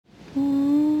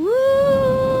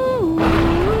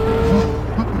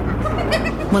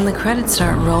When the credits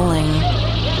start rolling,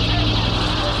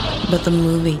 but the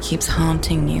movie keeps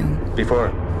haunting you. Before,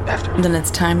 after. Then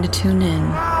it's time to tune in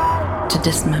to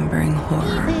Dismembering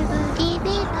Horror.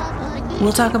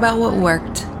 We'll talk about what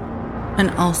worked and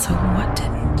also what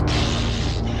didn't.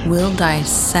 We'll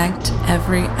dissect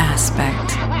every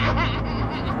aspect.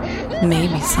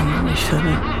 Maybe some of we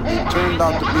shouldn't. He turned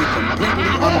out to be a completely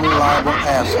unreliable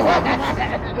asshole.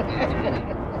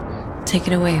 Take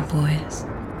it away, boys.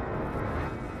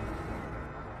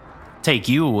 Take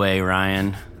you away,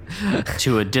 Ryan,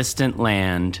 to a distant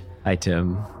land. Hi,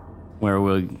 Tim. Where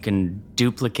we can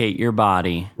duplicate your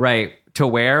body. Right. To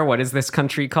where? What is this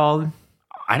country called?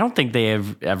 I don't think they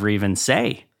ever even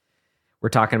say. We're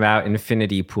talking about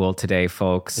Infinity Pool today,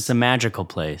 folks. It's a magical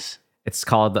place. It's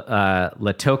called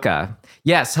Latoka.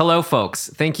 Yes, hello,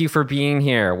 folks. Thank you for being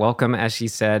here. Welcome, as she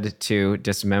said, to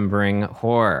Dismembering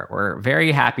Horror. We're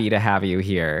very happy to have you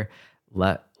here.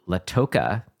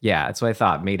 Latoka. Yeah, that's what I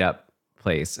thought. Made up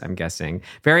place, I'm guessing.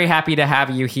 Very happy to have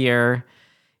you here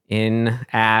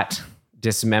at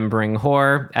Dismembering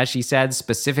Horror. As she said,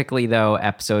 specifically, though,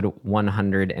 episode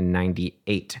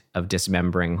 198 of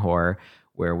Dismembering Horror,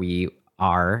 where we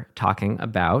are talking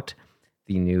about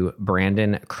the new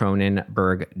Brandon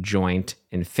Cronenberg joint,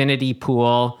 Infinity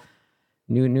Pool,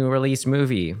 new release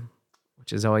movie,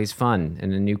 which is always fun.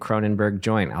 And a new Cronenberg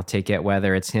joint. I'll take it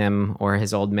whether it's him or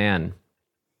his old man.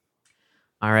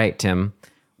 All right, Tim.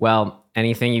 Well,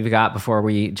 anything you've got before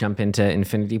we jump into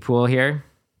Infinity Pool here?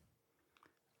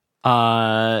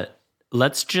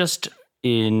 Let's just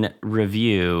in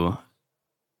review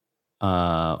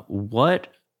what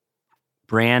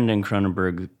Brandon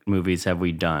Cronenberg movies have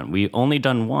we done? We only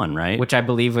done one, right? Which I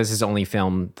believe was his only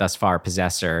film thus far,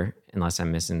 Possessor, unless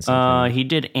I'm missing something. He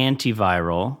did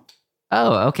Antiviral.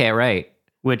 Oh, okay, right.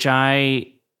 Which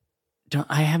I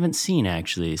haven't seen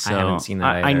actually. So I haven't seen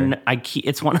that either.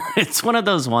 It's one of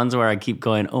those ones where I keep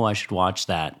going, oh, I should watch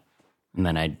that, and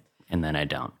then I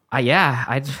don't. Yeah,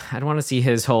 I'd want to see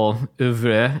his whole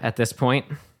oeuvre at this point.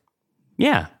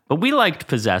 Yeah, but we liked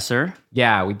Possessor.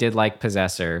 Yeah, we did like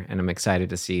Possessor, and I'm excited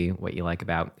to see what you like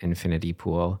about Infinity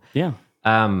Pool. Yeah.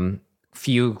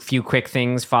 Few quick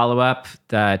things follow up.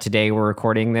 Today we're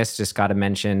recording this. Just got to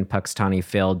mention Puxtani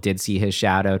Phil did see his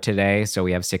shadow today, so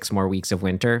we have 6 more weeks of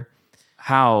winter.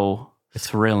 How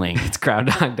thrilling. It's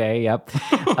Groundhog Day, yep.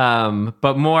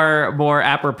 But more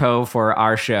apropos for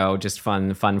our show, just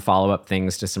fun follow-up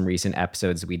things to some recent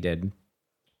episodes we did.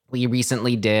 We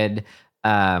recently did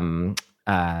the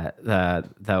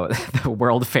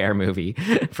World Fair movie.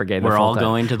 Forget We're all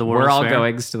going to the World Fair. We're all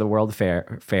going to the World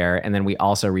Fair, and then we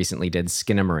also recently did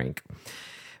Skinamarink.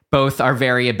 Both are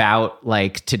very about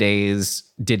like today's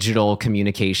digital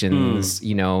communications,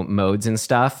 modes and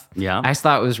stuff. Yeah. I just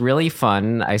thought it was really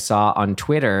fun. I saw on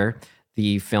Twitter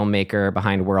the filmmaker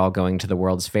behind We're All Going to the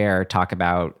World's Fair talk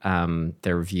about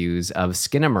their views of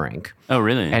Skinamarink. Oh,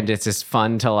 really? And it's just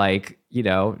fun to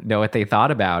know what they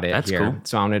thought about it. That's here. cool.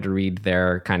 So I wanted to read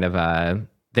their kind of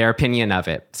their opinion of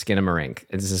it, Skinamarink.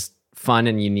 It's just fun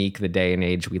and unique, the day and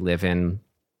age we live in.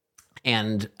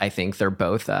 And I think they're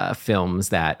both films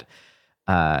that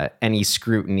any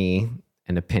scrutiny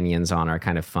and opinions on are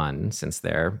kind of fun since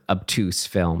they're obtuse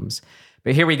films.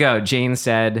 But here we go. Jane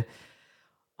said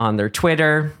on their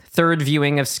Twitter, 3rd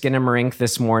viewing of Skinamarink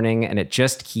this morning, and it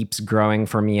just keeps growing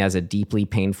for me as a deeply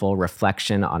painful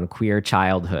reflection on queer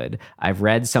childhood. I've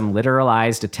read some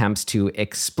literalized attempts to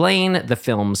explain the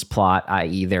film's plot,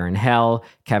 i.e. they're in hell,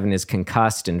 Kevin is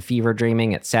concussed and fever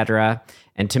dreaming, etc.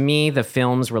 And to me, the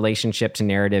film's relationship to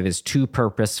narrative is too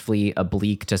purposefully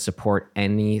oblique to support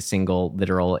any single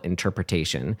literal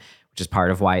interpretation, which is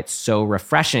part of why it's so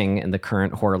refreshing in the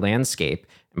current horror landscape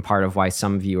and part of why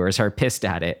some viewers are pissed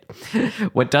at it.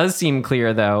 What does seem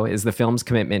clear, though, is the film's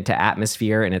commitment to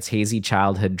atmosphere and its hazy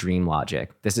childhood dream logic.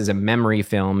 This is a memory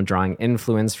film drawing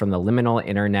influence from the liminal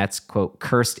internet's, quote,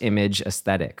 cursed image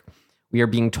aesthetic. We are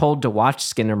being told to watch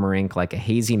Skinamarink like a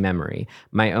hazy memory.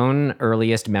 My own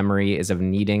earliest memory is of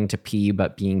needing to pee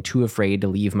but being too afraid to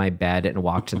leave my bed and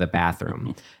walk to the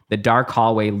bathroom. The dark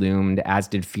hallway loomed, as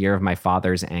did fear of my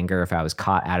father's anger if I was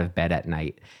caught out of bed at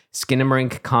night.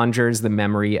 Skinamarink conjures the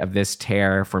memory of this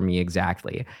terror for me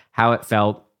exactly. How it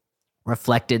felt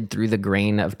reflected through the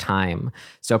grain of time.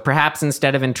 So perhaps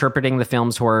instead of interpreting the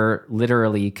film's horror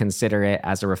literally, consider it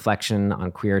as a reflection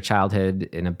on queer childhood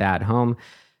in a bad home.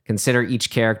 Consider each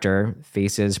character,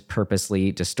 faces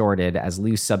purposely distorted as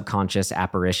loose subconscious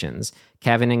apparitions.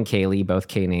 Kevin and Kaylee, both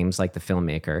K names like the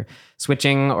filmmaker,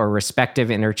 switching or respective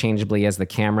interchangeably as the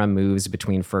camera moves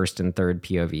between first and third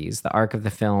POVs. The arc of the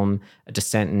film, a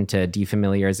descent into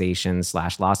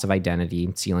defamiliarization / loss of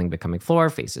identity, ceiling becoming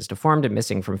floor, faces deformed and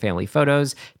missing from family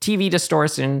photos, TV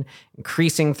distortion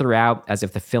increasing throughout as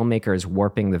if the filmmaker is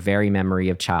warping the very memory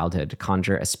of childhood to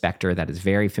conjure a specter that is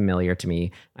very familiar to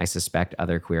me. I suspect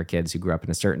other queer kids who grew up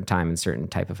in a certain time and certain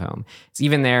type of home. It's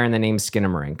even there in the name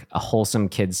Skinamarink, a wholesome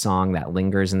kid's song that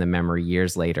lingers in the memory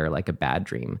years later like a bad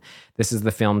dream. This is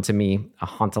the film to me, a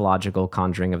hauntological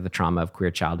conjuring of the trauma of queer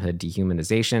childhood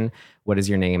dehumanization. What is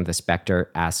your name? The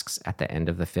specter asks at the end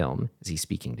of the film. Is he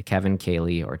speaking to Kevin,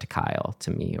 Kaylee, or to Kyle,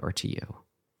 to me, or to you?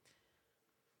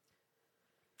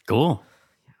 Cool.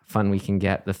 Fun we can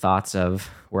get the thoughts of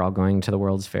we're all going to the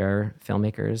World's Fair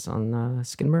filmmakers on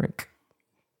Skinamarink.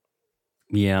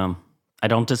 Yeah, I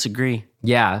don't disagree.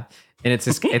 Yeah, and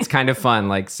it's kind of fun,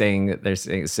 like saying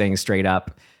straight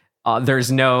up,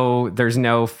 there's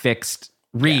no fixed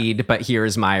read, but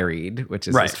here's my read, which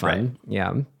is just fun. Right.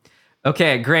 Yeah.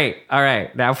 Okay, great. All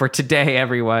right, now for today,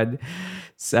 everyone.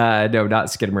 No, not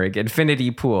Skinamarink.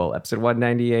 Infinity Pool, episode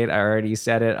 198. I already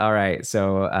said it. All right,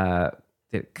 so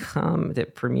did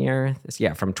it premiere this?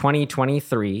 Yeah, from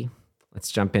 2023.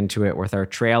 Let's jump into it with our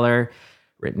trailer,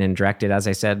 written and directed, as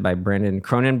I said, by Brandon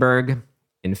Cronenberg.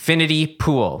 Infinity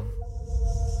Pool.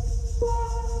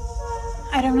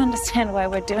 I don't understand why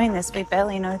we're doing this. We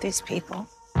barely know these people.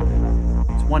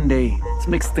 It's one day. Let's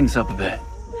mix things up a bit.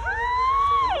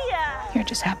 You're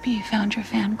just happy you found your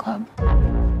fan club.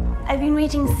 I've been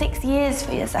waiting 6 years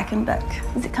for your second book.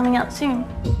 Is it coming out soon?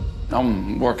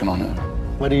 I'm working on it.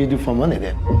 What do you do for money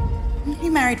then?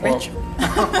 You married rich.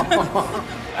 I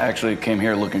actually came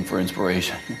here looking for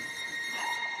inspiration.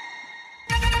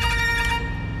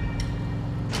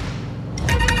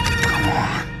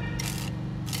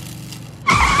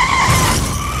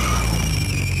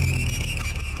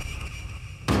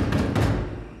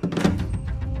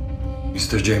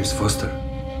 Mr. James Foster,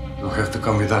 you'll have to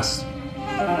come with us.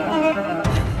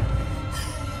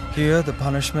 Here, the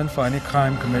punishment for any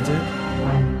crime committed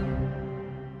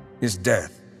is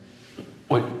death.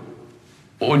 What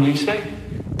did you say?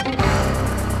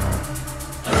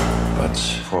 But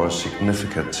for a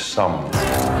significant sum,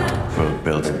 we'll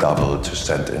build a double to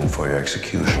send in for your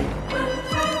execution.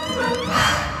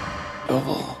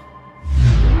 Double.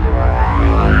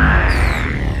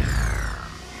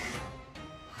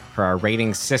 For our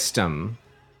rating system,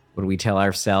 would we tell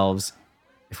ourselves,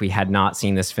 if we had not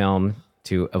seen this film,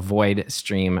 to avoid,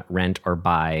 stream, rent, or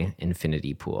buy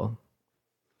Infinity Pool?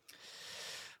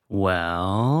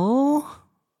 Well,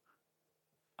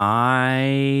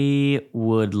 I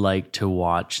would like to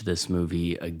watch this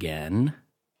movie again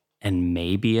and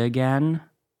maybe again.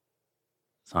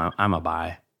 So I'm a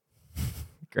buy.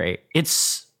 Great.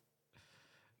 It's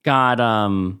got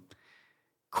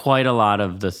quite a lot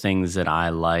of the things that I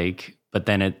like, but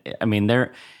then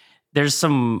there's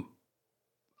some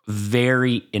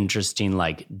very interesting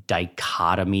like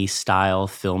dichotomy style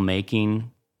filmmaking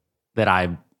that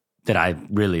I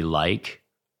really like,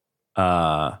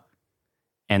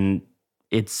 and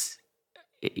it's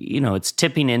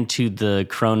tipping into the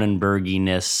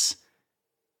Cronenberginess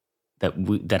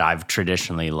that I've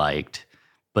traditionally liked,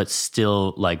 but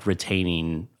still like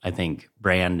retaining, I think,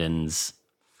 Brandon's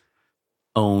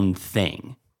own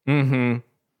thing. Mm-hmm.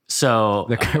 So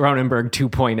the Cronenberg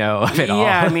 2.0 of it all.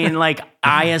 Yeah, I mean, like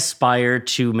I aspire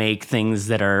to make things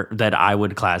that I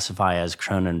would classify as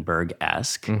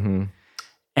Cronenberg-esque. Mm-hmm.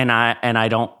 And I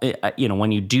don't,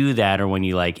 when you do that or when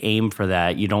you like aim for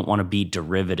that, you don't want to be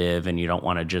derivative and you don't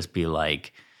want to just be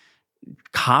like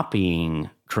copying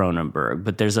Cronenberg.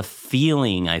 But there's a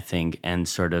feeling, I think, and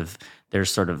there's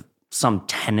sort of some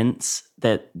tenets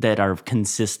that are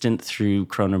consistent through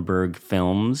Cronenberg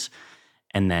films,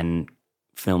 and then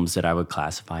films that I would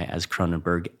classify as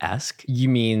Cronenberg-esque. You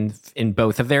mean in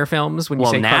both of their films when you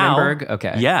say now, Cronenberg?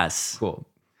 Okay. Yes. Cool.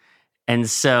 And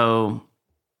so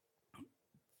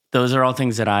those are all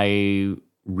things that I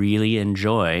really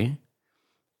enjoy.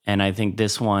 And I think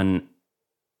this one,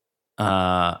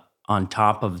 on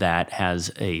top of that,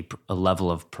 has a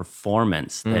level of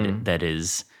performance that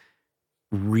is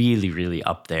really, really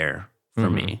up there for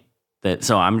me.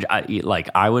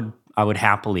 I would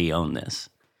happily own this.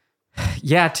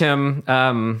 Yeah, Tim.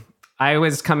 I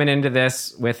was coming into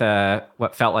this with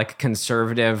what felt like a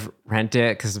conservative rent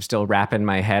it because I'm still wrapping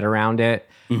my head around it.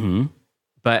 Mm-hmm.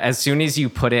 But as soon as you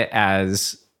put it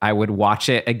as I would watch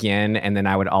it again and then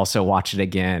I would also watch it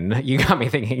again, you got me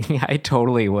thinking, yeah, I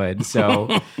totally would.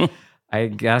 So I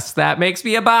guess that makes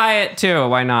me a buy it too.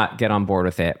 Why not get on board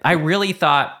with it? I really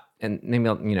thought, and maybe,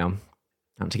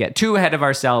 not to get too ahead of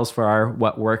ourselves for our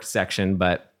what worked section,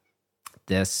 but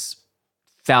this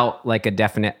felt like a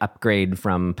definite upgrade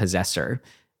from Possessor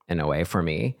in a way for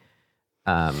me.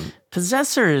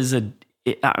 Possessor is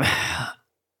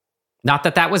not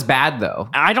that was bad though.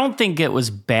 I don't think it was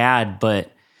bad,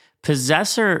 but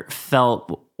Possessor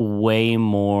felt way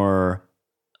more,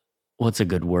 what's a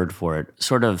good word for it?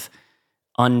 Sort of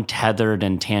untethered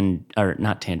and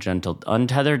not tangential,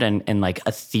 untethered and like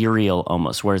ethereal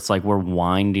almost, where it's like we're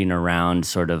winding around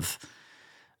sort of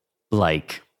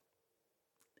like,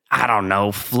 I don't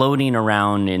know, floating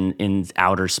around in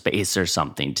outer space or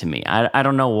something to me. I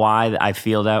don't know why I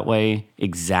feel that way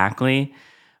exactly,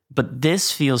 but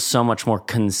this feels so much more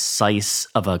concise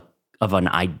of an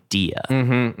idea.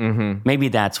 Maybe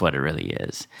that's what it really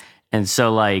is. And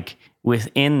so like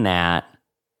within that,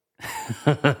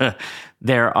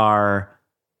 there are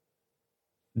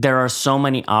so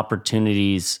many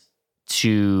opportunities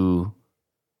to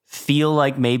feel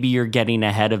like maybe you're getting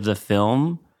ahead of the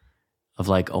film of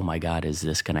like, oh my God, is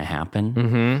this going to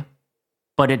happen?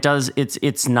 But it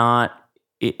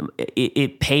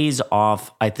pays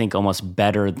off, I think, almost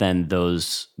better than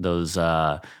those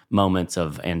moments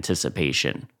of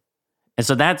anticipation. And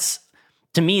so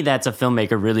to me, that's a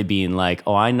filmmaker really being like,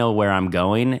 oh, I know where I'm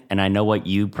going and I know what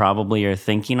you probably are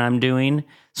thinking I'm doing.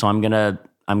 So I'm going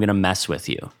to mess with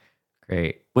you.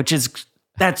 Great.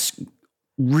 That's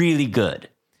really good.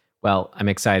 Well, I'm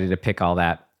excited to pick all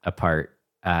that apart.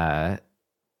 But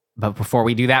before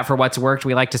we do that for what's worked,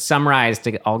 we like to summarize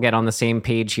to all get on the same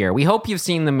page here. We hope you've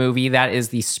seen the movie. That is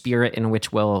the spirit in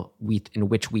which we will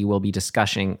be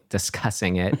discussing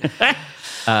it.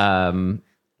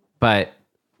 But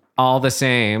all the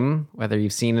same, whether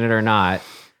you've seen it or not,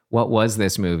 what was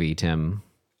this movie, Tim?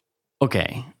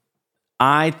 Okay.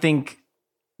 I think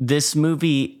this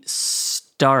movie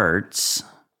starts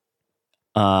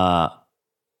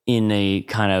in a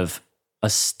kind of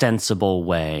ostensible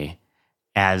way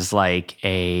as like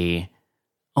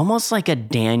almost like a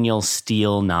Daniel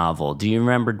Steele novel. Do you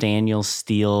remember Daniel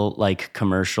Steele like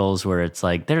commercials where it's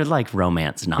like, they're like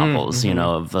romance novels,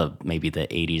 of maybe the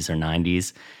 80s or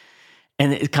 90s.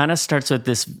 And it kind of starts with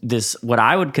this what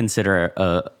I would consider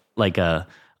a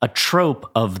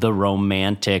trope of the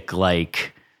romantic,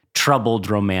 like troubled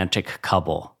romantic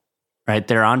couple, right?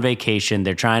 They're on vacation.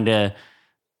 They're trying to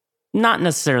not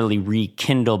necessarily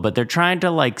rekindle, but they're trying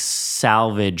to like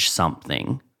salvage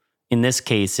something. In this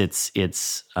case, it's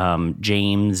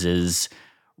James's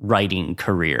writing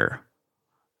career.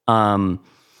 But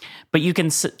you can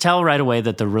tell right away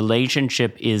that the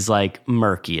relationship is like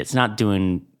murky. It's not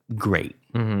doing great.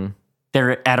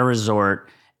 They're at a resort,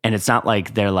 and it's not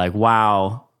like they're like,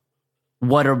 wow,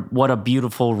 what a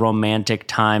beautiful romantic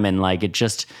time, and like it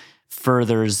just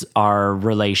furthers our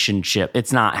relationship.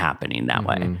 It's not happening that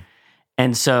way.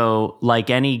 And so like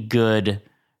any good,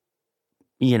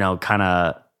 kind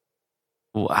of,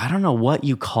 I don't know what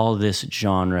you call this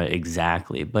genre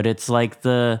exactly, but it's like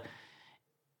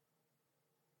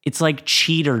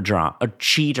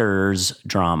cheater's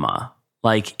drama.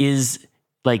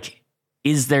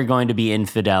 Is there going to be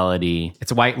infidelity?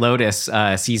 It's White Lotus,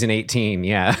 season 18.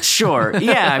 Yeah. Sure.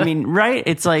 Yeah. I mean, right.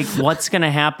 It's like, what's going to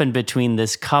happen between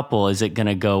this couple? Is it going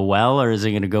to go well or is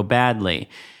it going to go badly?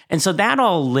 And so that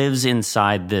all lives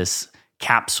inside this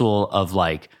capsule of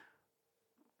like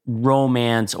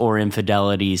romance or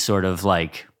infidelity, sort of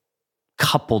like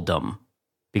coupledom,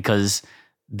 because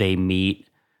they meet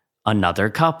another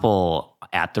couple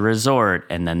at the resort,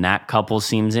 and then that couple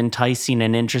seems enticing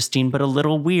and interesting, but a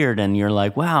little weird. And you're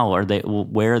like, wow,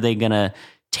 where are they going to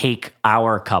take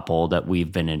our couple that we've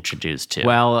been introduced to?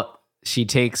 Well, she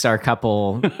takes our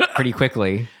couple pretty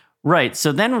quickly. Right.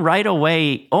 So then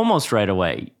almost right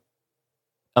away,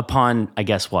 upon, I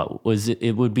guess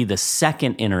it would be the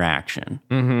second interaction.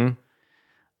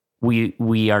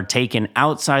 We are taken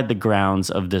outside the grounds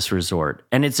of this resort.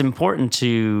 And it's important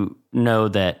to know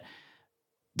that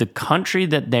the country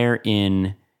that they're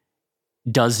in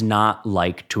does not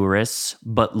like tourists,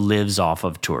 but lives off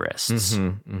of tourists.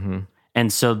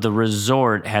 And so the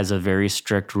resort has a very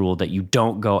strict rule that you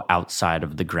don't go outside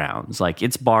of the grounds. Like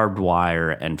it's barbed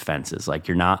wire and fences. Like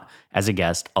you're not, as a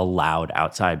guest, allowed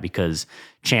outside because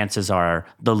chances are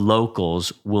the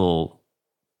locals will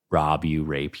rob you,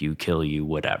 rape you, kill you,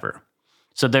 whatever.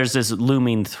 So there's this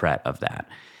looming threat of that.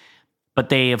 But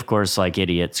they, of course, like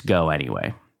idiots, go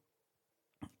anyway.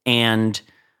 And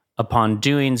upon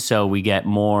doing so, we get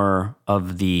more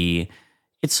of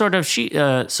it's sort of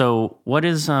so what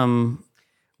is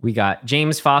we got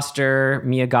James Foster,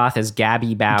 Mia Goth as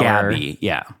Gabby Bauer. Gabby,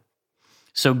 yeah.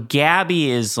 So Gabby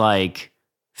is like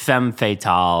femme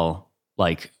fatale,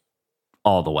 like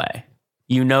all the way.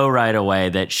 You know right away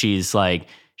that she's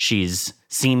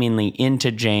seemingly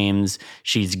into James.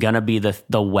 She's gonna be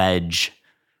the wedge.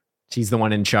 She's the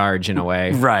one in charge in a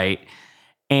way. Right.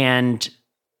 And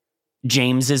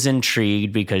James is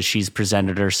intrigued because she's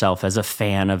presented herself as a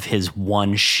fan of his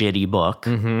one shitty book.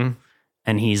 Mm-hmm.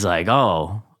 And he's like,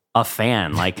 oh, a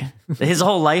fan. Like his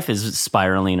whole life is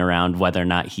spiraling around whether or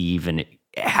not he even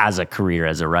has a career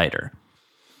as a writer.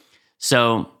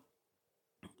 So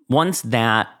once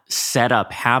that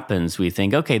setup happens, we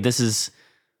think, okay,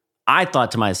 I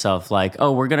thought to myself, like,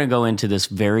 oh, we're going to go into this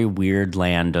very weird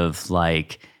land of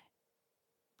like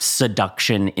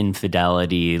seduction,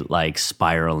 infidelity, like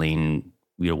spiraling,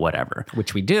 whatever.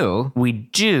 Which we do. We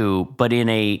do, but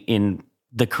in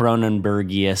the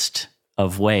Cronenbergiest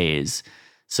of ways.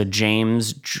 So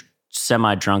James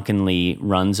semi-drunkenly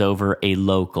runs over a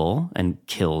local and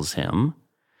kills him.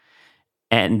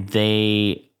 And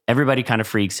everybody kind of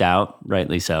freaks out,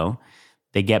 rightly so.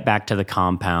 They get back to the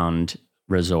compound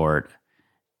resort,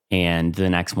 and the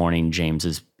next morning James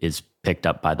is picked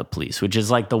up by the police, which is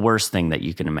like the worst thing that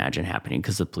you can imagine happening,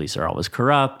 because the police are always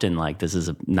corrupt, and like this is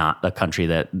not a country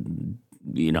that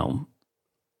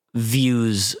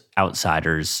views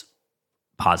outsiders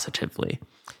positively.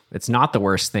 It's not the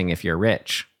worst thing if you're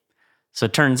rich. So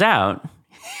it turns out,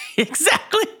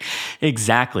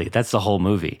 exactly. That's the whole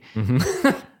movie.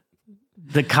 Mm-hmm.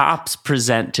 The cops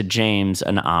present to James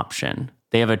an option.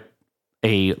 They have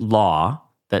a law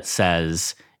that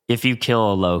says if you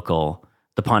kill a local,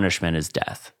 the punishment is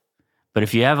death. But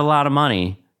if you have a lot of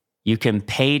money, you can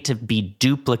pay to be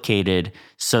duplicated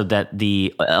so that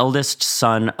the eldest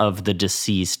son of the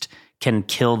deceased can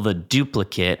kill the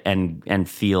duplicate and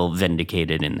feel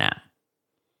vindicated in that.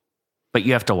 But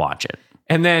you have to watch it.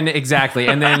 And then, exactly.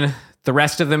 And then the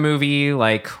rest of the movie,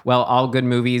 like, well, all good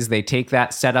movies, they take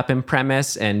that setup and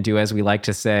premise and do, as we like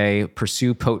to say,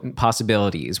 pursue potent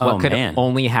possibilities. What could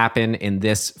only happen in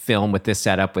this film with this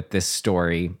setup, with this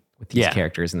story, with these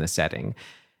characters in this setting?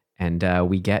 And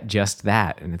we get just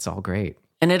that, and it's all great.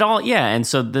 And it all, and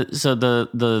so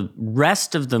the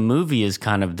rest of the movie is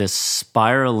kind of this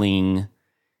spiraling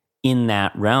in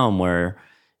that realm where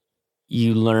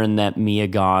you learn that Mia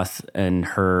Goth and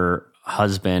her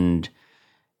husband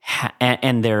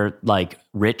and their like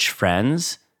rich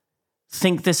friends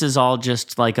think this is all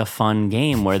just like a fun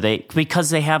game where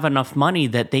because they have enough money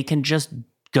that they can just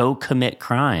go commit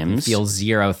crimes. Feel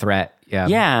zero threat. Yeah.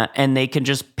 Yeah. And they can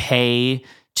just pay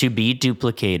to be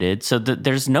duplicated so that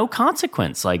there's no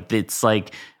consequence. Like, it's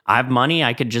like, I have money,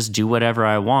 I could just do whatever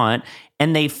I want.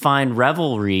 And they find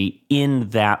revelry in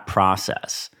that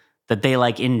process, that they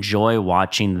like enjoy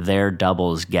watching their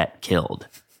doubles get killed,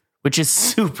 which is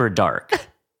super dark.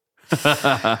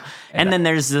 And then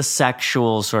there's this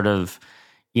sexual sort of,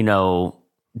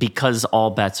 because all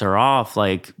bets are off,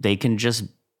 like they can just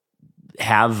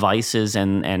have vices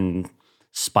and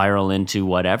spiral into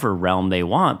whatever realm they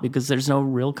want because there's no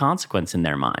real consequence in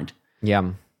their mind.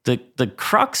 Yeah. The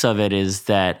crux of it is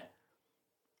that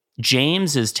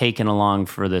James is taken along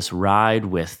for this ride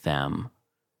with them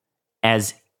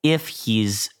as if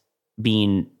he's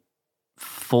being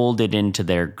folded into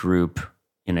their group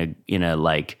in a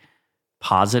like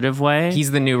positive way.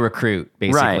 He's the new recruit,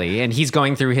 basically, right. And he's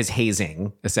going through his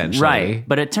hazing, essentially. Right.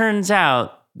 But it turns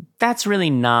out that's really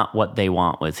not what they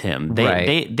want with him.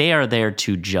 They are there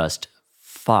to just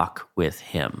fuck with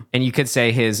him. And you could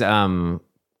say his girl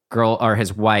or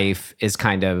his wife is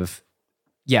kind of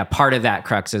part of that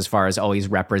crux as far as always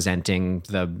representing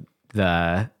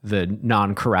the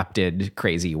non-corrupted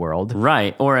crazy world.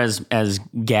 Right. Or as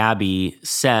Gabby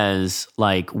says,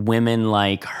 like, women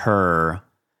like her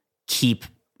keep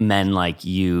men like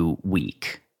you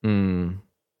weak.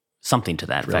 Something to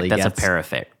that effect. That's a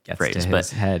paraphrase. To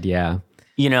his head, yeah.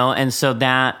 And so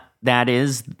that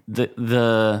is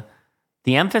the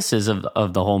emphasis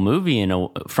of the whole movie,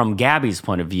 from Gabby's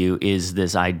point of view, is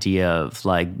this idea of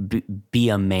like be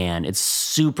a man. It's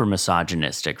super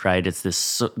misogynistic, right? It's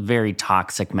this very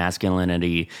toxic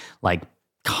masculinity like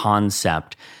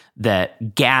concept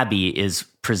that Gabby is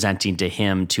presenting to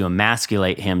him to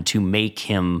emasculate him, to make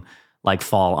him like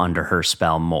fall under her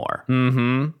spell more,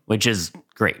 which is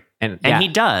great. And he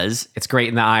does. It's great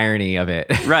in the irony of it.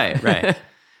 Right.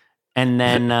 And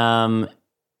then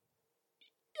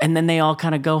they all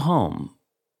kind of go home,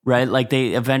 right? Like they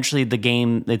eventually the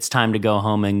game, it's time to go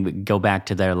home and go back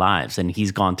to their lives. And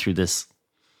he's gone through this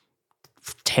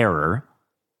terror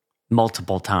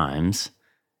multiple times.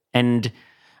 And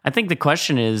I think the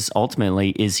question is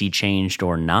ultimately, is he changed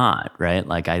or not, right?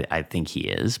 Like I think he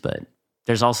is, but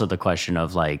there's also the question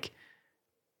of like,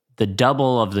 the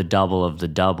double of the double of the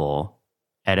double,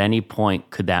 at any point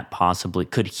could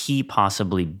he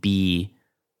possibly be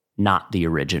not the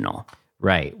original?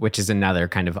 Right, which is another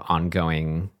kind of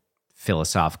ongoing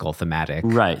philosophical thematic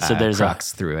right. So there's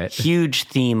crux through it. Huge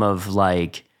theme of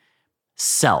like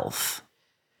self.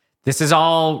 This is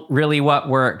all really what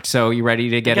worked. So you ready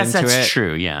to get into that's it?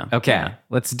 True, yeah. Okay, Yeah.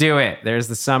 let's do it. There's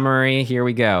the summary. Here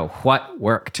we go. What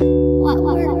worked? What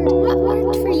worked? What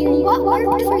worked for you? What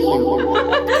worked for you? What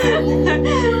worked for you?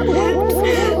 What worked for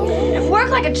you? It worked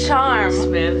like a charm.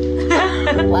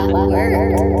 What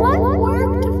worked? What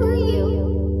worked for you?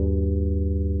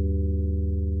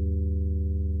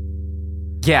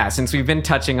 Yeah, since we've been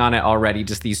touching on it already,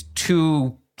 just these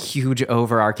two huge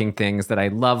overarching things that I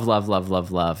love,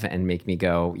 and make me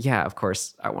go, yeah, of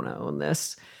course, I want to own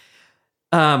this.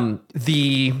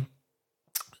 The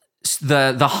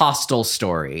Hostel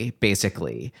story,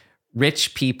 basically.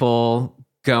 Rich people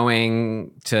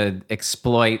going to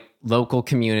exploit local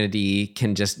community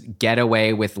can just get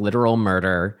away with literal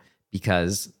murder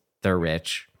because they're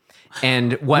rich.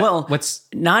 And what's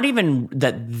not even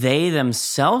that they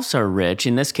themselves are rich.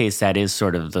 In this case, that is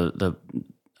sort of the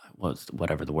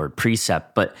whatever the word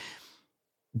precept, but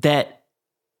that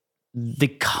the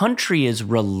country is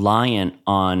reliant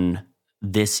on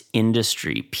this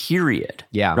industry, period.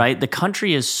 Yeah. Right? The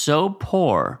country is so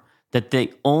poor that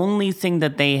the only thing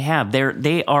that they have,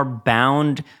 they are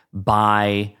bound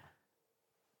by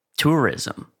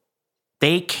tourism.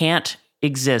 They can't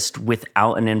exist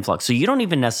without an influx. So you don't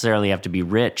even necessarily have to be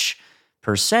rich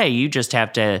per se. You just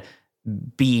have to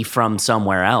be from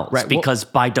somewhere else. Right. Because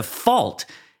by default,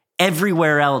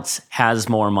 everywhere else has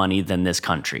more money than this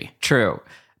country. True.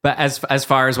 But as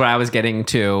far as what I was getting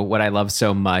to, what I love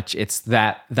so much, it's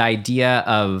that the idea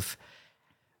of,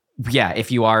 yeah,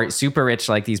 if you are super rich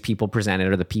like these people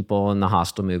presented, or the people in the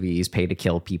Hostel movies pay to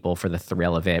kill people for the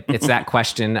thrill of it, it's that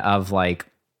question of like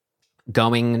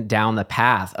going down the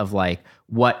path of like,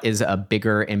 what is a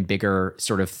bigger and bigger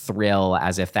sort of thrill,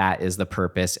 as if that is the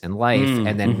purpose in life.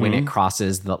 And then when it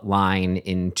crosses the line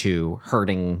into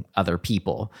hurting other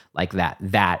people, like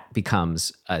that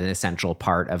becomes an essential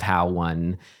part of how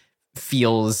one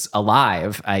feels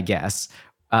alive, I guess.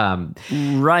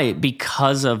 Right,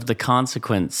 because of the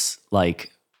consequence,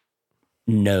 like,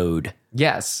 node.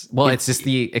 Yes. Well, it's just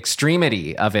the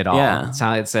extremity of it all. Yeah.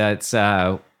 It's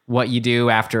what you do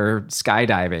after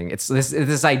skydiving. It's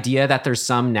this idea that there's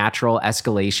some natural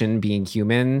escalation being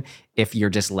human if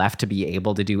you're just left to be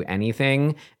able to do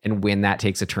anything, and when that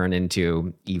takes a turn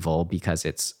into evil because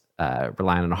it's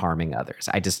relying on harming others.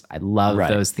 I love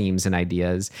those themes and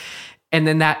ideas. And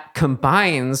then that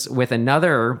combines with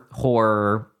another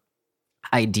horror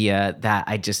idea that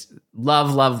I just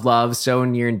love, so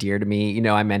near and dear to me. You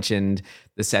know, I mentioned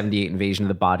the 78 Invasion of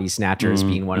the Body Snatchers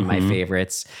being one of my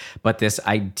favorites, but this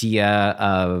idea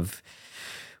of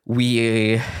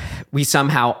we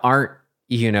somehow aren't,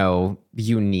 you know,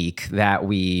 unique, that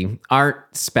we aren't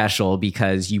special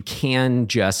because you can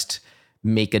just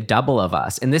make a double of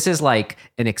us. And this is like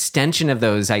an extension of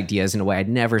those ideas in a way I'd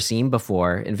never seen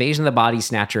before. Invasion of the Body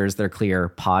Snatchers, they're clear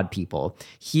pod people.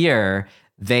 Here,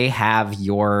 they have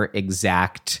your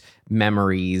exact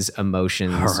memories,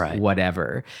 emotions,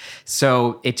 whatever.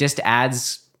 So it just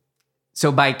adds.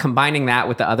 So by combining that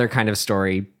with the other kind of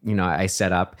story, you know, I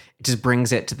set up, it just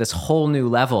brings it to this whole new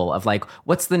level of like,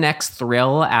 what's the next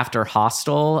thrill after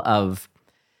Hostel? Of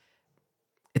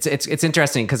it's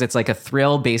interesting because it's like a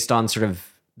thrill based on sort of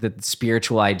the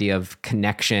spiritual idea of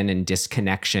connection and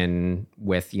disconnection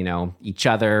with, you know, each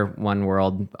other, one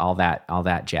world, all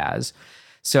that jazz.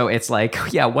 So it's like,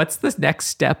 yeah, what's the next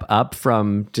step up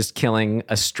from just killing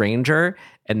a stranger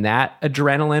and that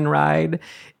adrenaline ride?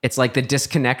 It's like the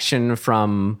disconnection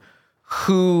from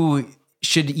who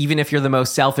should, even if you're the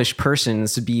most selfish person,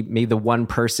 to be maybe the one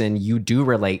person you do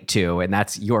relate to, and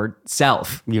that's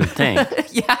yourself. You would think.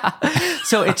 Yeah.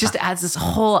 So it just adds this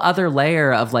whole other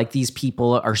layer of like, these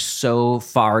people are so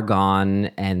far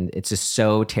gone and it's just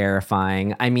so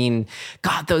terrifying. I mean,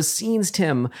 God, those scenes,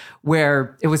 Tim,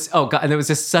 where it was, oh God, and it was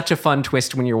just such a fun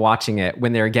twist when you're watching it,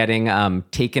 when they're getting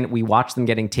taken, we watch them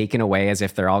getting taken away as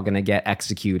if they're all going to get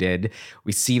executed.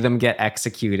 We see them get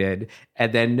executed.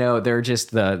 And then no, they're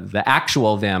just the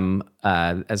actual them,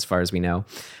 as far as we know,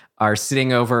 are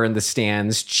sitting over in the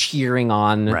stands cheering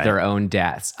on their own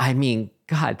deaths. I mean,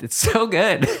 God, it's so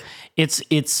good.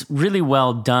 It's really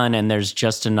well done, and there's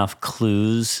just enough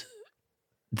clues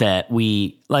that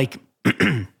we like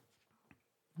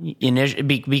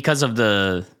because of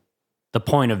the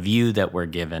point of view that we're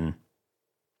given.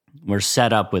 We're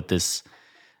set up with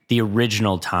the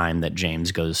original time that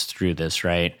James goes through this,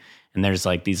 right? And there's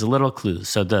like these little clues.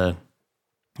 So the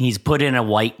he's put in a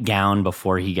white gown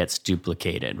before he gets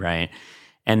duplicated, right?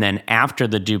 And then after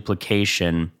the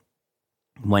duplication,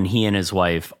 when he and his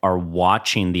wife are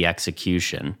watching the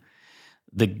execution,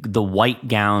 the white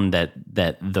gown that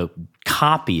the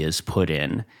copy is put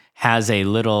in has a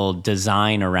little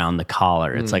design around the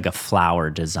collar. It's like a flower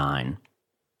design.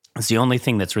 It's the only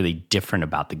thing that's really different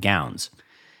about the gowns.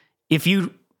 If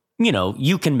you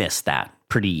can miss that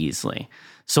pretty easily.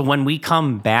 So when we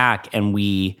come back and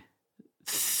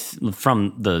it's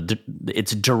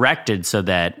directed so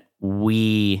that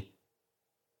we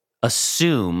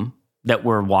assume that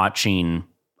we're watching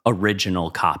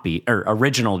original copy or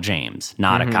original James,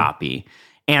 not a copy,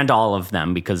 and all of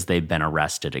them because they've been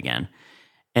arrested again.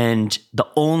 And the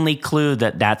only clue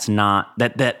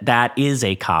that is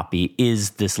a copy is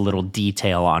this little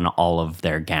detail on all of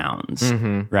their gowns,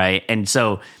 right? And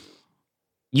so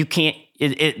you can't.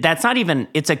 That's not even.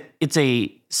 It's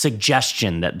a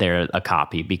suggestion that they're a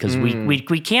copy because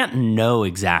we can't know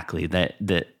exactly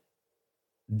that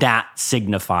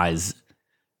signifies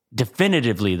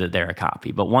definitively that they're a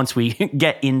copy. But once we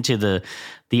get into the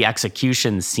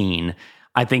execution scene,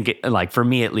 I think for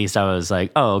me at least, I was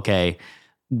like, oh, okay.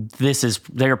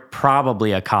 They're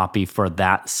probably a copy for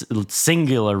that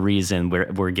singular reason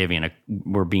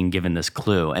we're being given this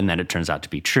clue, and then it turns out to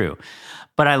be true.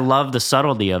 But I love the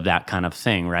subtlety of that kind of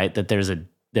thing, right? That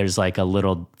there's like a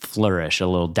little flourish, a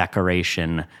little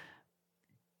decoration,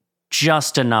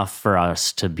 just enough for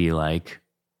us to be like,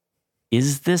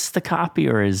 is this the copy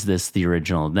or is this the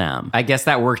original them? I guess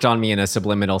that worked on me in a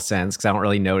subliminal sense because I don't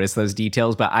really notice those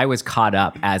details, but I was caught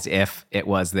up as if it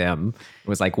was them. It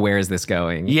was like, where is this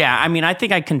going? Yeah, I mean, I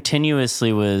think I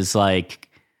continuously was like,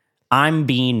 I'm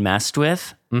being messed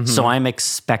with, so I'm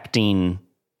expecting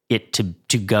it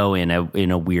to go in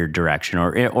a weird direction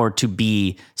or to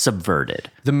be subverted.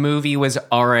 The movie was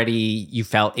already, you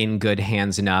felt in good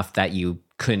hands enough that you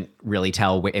couldn't really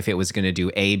tell if it was going to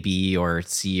do A, B, or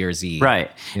C or Z.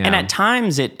 Right. You know? And at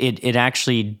times it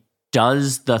actually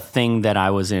does the thing that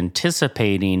I was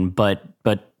anticipating, but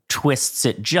twists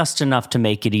it just enough to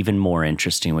make it even more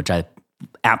interesting, which I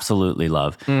absolutely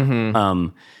love.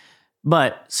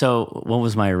 But so what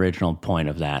was my original point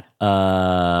of that?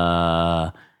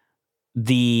 So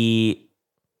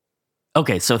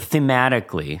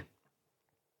thematically,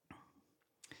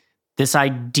 this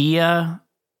idea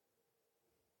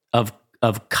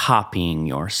of copying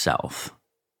yourself.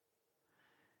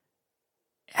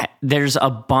 There's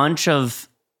a bunch of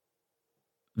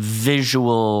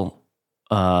visual,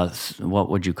 what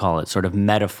would you call it? Sort of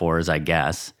metaphors, I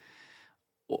guess,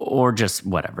 or just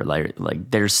whatever.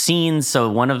 Like there's scenes. So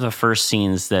one of the first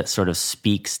scenes that sort of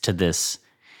speaks to this.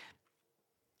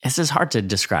 This is hard to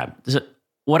describe.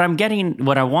 What I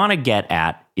want to get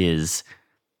at is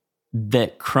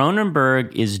that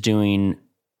Cronenberg is doing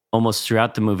almost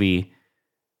throughout the movie.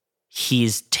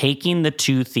 He's taking the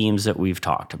two themes that we've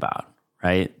talked about,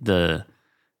 right? The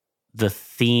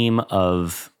theme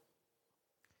of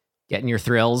getting your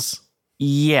thrills.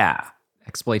 Yeah.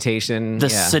 Exploitation. The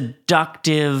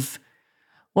seductive,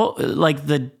 well, like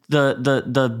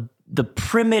the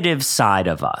primitive side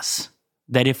of us.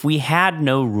 That if we had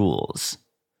no rules,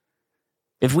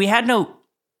 if we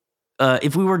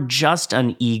were just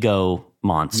an ego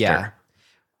monster. Yeah.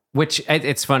 Which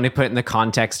it's fun to put in the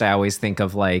context. I always think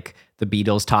of like the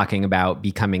Beatles talking about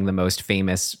becoming the most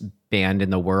famous band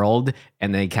in the world.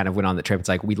 And they kind of went on the trip. It's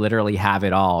like, we literally have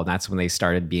it all. And that's when they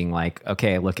started being like,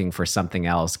 okay, looking for something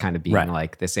else, kind of being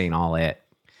like, this ain't all it.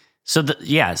 So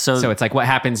it's like, what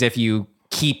happens if you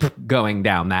keep going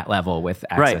down that level with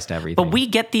access to everything? But we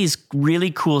get these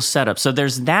really cool setups. So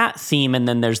there's that theme, and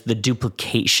then there's the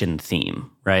duplication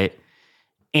theme, right?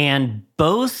 And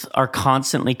both are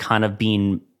constantly kind of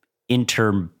being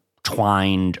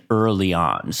intertwined early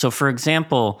on. So for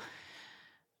example,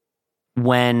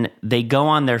 when they go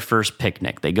on their first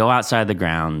picnic, they go outside the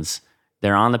grounds,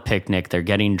 they're on the picnic, they're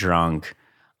getting drunk.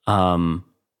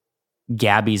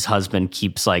 Gabby's husband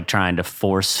keeps like trying to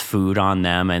force food on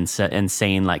them and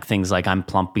saying like things like, I'm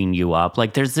plumping you up.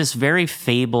 Like there's this very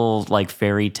fable, like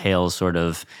fairy tale sort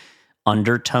of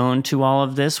undertone to all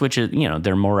of this, which is,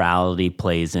 their morality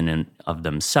plays in and of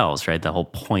themselves, right? The whole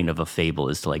point of a fable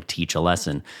is to like teach a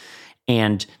lesson.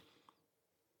 And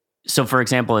so for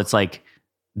example, it's like,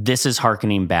 this is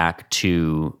hearkening back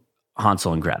to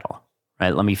Hansel and Gretel,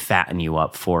 right? Let me fatten you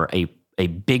up for a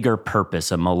bigger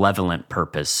purpose, a malevolent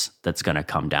purpose that's going to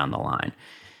come down the line.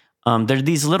 There's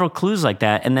these little clues like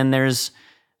that. And then there's,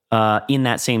 in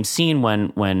that same scene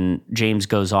when James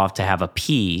goes off to have a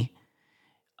pee,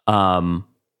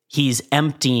 he's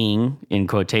emptying, in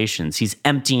quotations, he's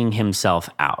emptying himself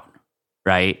out,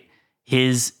 right?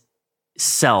 His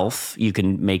self, you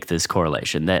can make this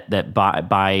correlation that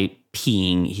by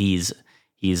peeing, he's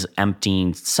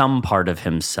emptying some part of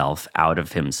himself out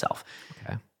of himself.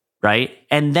 Okay. Right?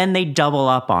 And then they double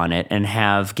up on it and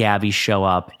have Gabby show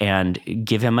up and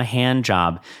give him a hand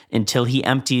job until he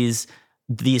empties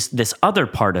this other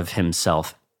part of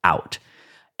himself out.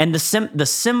 And the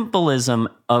symbolism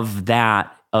of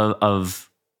that, of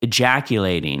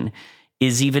ejaculating,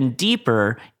 is even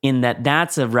deeper in that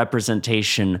that's a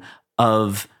representation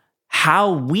of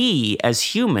how we as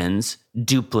humans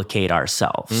duplicate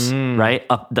ourselves, right?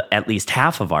 At least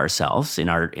half of ourselves in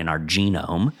our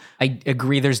genome. I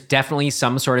agree. There's definitely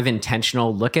some sort of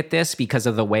intentional look at this because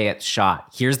of the way it's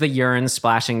shot. Here's the urine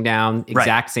splashing down,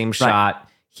 exact same shot. Right.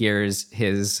 Here's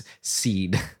his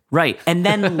seed. Right. And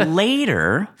then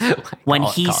later, when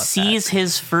he sees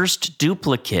his first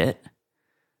duplicate,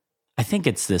 I think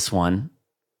it's this one.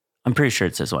 I'm pretty sure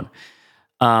it's this one.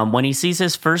 When he sees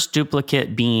his first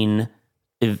duplicate being,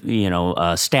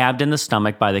 stabbed in the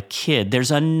stomach by the kid,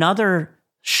 there's another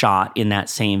shot in that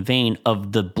same vein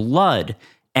of the blood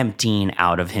emptying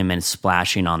out of him and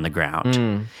splashing on the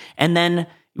ground. And then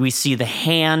we see the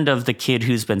hand of the kid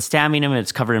who's been stabbing him, and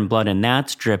it's covered in blood, and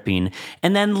that's dripping.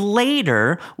 And then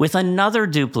later, with another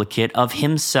duplicate of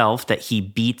himself that he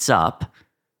beats up,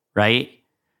 right?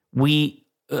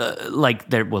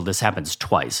 This happens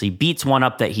twice. He beats one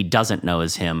up that he doesn't know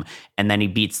is him, and then he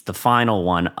beats the final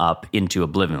one up into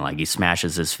oblivion, like he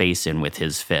smashes his face in with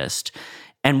his fist.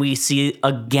 And we see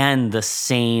again the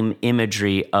same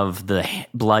imagery of the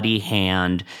bloody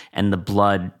hand and the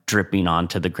blood dripping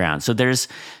onto the ground. So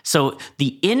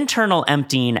the internal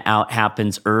emptying out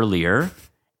happens earlier,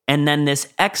 and then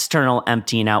this external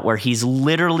emptying out where he's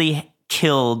literally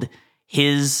killed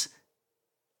his,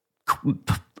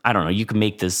 I don't know, you can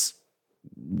make this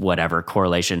whatever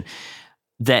correlation,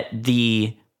 that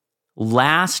the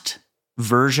last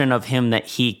version of him that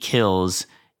he kills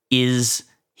is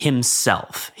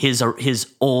himself, his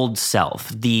old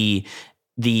self,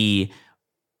 because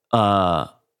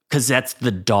that's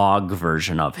the dog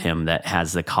version of him that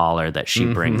has the collar that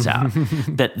she brings out.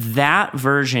 that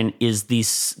version is the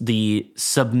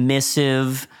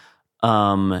submissive,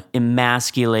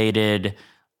 emasculated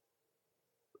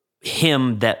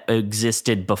him that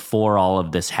existed before all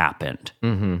of this happened.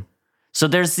 So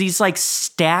there's these like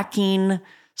stacking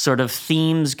sort of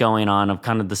themes going on of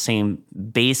kind of the same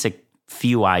basic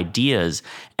few ideas,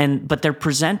 but they're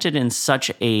presented in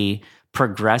such a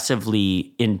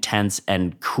progressively intense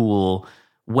and cool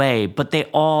way, but they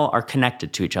all are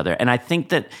connected to each other. And I think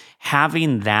that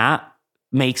having that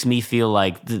makes me feel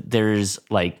like there's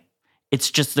like,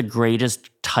 it's just the greatest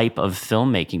type of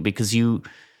filmmaking, because you're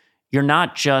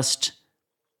not just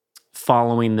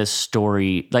following this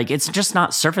story. Like, it's just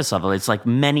not surface level. It's like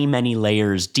many, many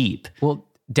layers deep. Well,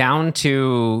 down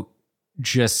to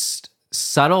just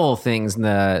subtle things in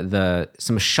the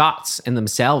some shots in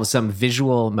themselves, some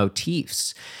visual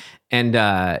motifs. And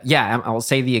I'll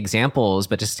say the examples,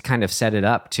 but just to kind of set it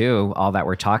up too, all that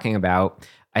we're talking about,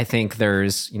 I think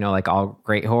there's, like all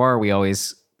great horror, we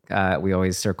always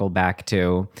circle back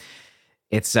to,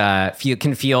 it's you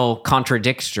can feel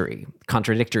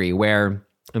contradictory, where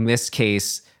in this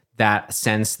case, that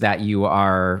sense that you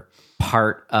are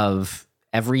part of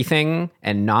everything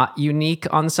and not unique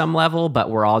on some level, but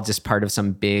we're all just part of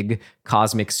some big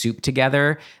cosmic soup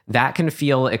together, that can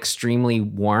feel extremely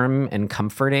warm and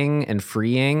comforting and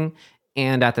freeing,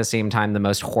 and at the same time, the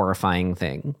most horrifying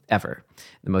thing ever,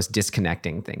 the most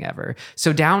disconnecting thing ever.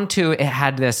 So down to, it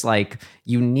had this like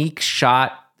unique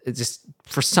shot, just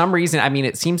for some reason, I mean,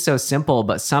 it seems so simple,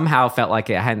 but somehow felt like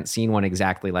I hadn't seen one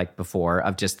exactly like before,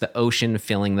 of just the ocean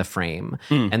filling the frame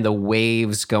and the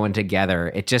waves going together.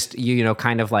 It just,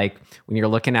 kind of like when you're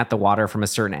looking at the water from a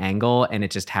certain angle, and it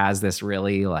just has this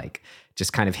really like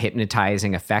just kind of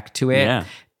hypnotizing effect to it. Yeah.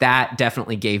 That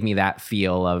definitely gave me that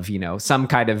feel of, some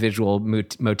kind of visual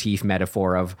motif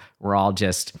metaphor of we're all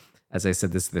just, as I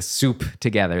said, this soup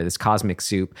together, this cosmic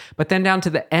soup. But then down to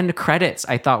the end credits,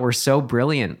 I thought were so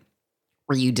brilliant,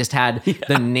 where you just had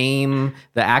the name,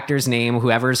 the actor's name,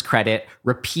 whoever's credit,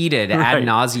 repeated ad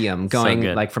nauseum, going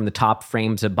like from the top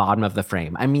frame to bottom of the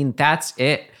frame. I mean, that's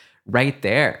it right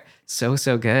there. So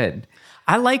good.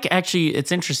 I like, actually,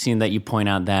 it's interesting that you point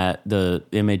out that the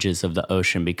images of the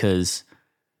ocean, because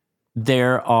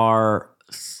there are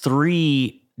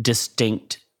 3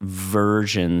 distinct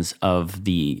versions of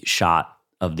the shot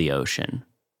of the ocean.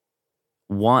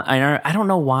 One, I don't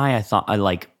know why I thought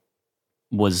I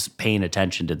was paying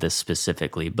attention to this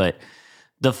specifically, but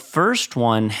the first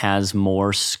one has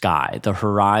more sky. The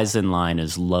horizon line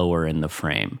is lower in the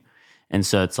frame. And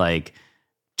so it's like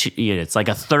it's like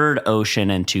a third ocean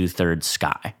and 2/3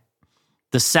 sky.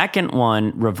 The second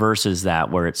one reverses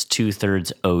that, where it's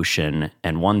 2/3 ocean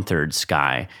and 1/3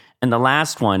 sky. And the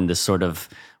last one, the sort of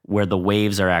where the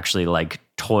waves are actually like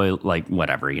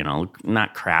whatever,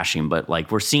 not crashing, but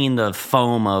like we're seeing the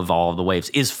foam of all of the waves,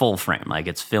 is full frame. Like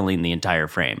it's filling the entire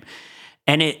frame.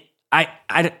 And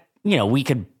we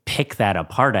could pick that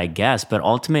apart, I guess, but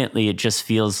ultimately it just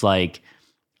feels like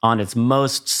on its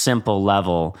most simple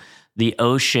level, the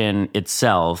ocean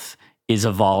itself is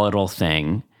a volatile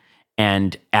thing.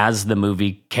 And as the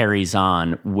movie carries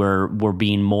on, we're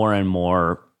being more and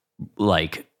more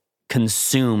like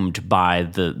consumed by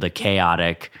the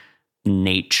chaotic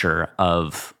nature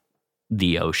of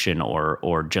the ocean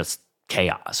or just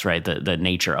chaos, right? The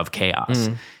nature of chaos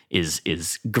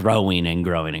is growing and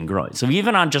growing and growing. So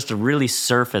even on just a really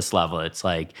surface level, it's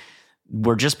like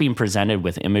we're just being presented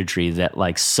with imagery that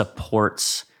like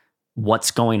supports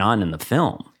what's going on in the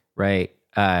film. Right.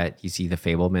 You see The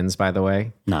Fabelmans, by the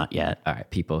way? Not yet. All right.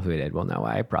 People who did will know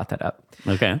why I brought that up.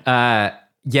 Okay.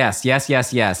 Yes.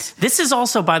 This is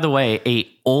also, by the way, a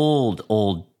old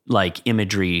like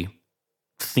imagery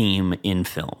theme in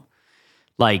film.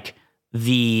 Like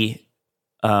the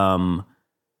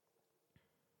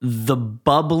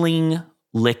bubbling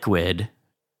liquid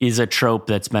is a trope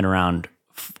that's been around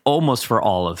almost for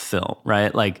all of film,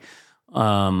 right? Like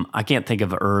I can't think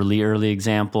of early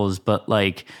examples, but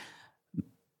like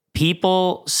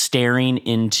people staring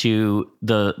into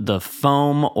the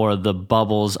foam or the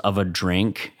bubbles of a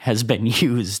drink has been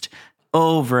used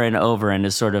over and over, and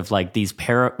is sort of like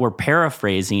we're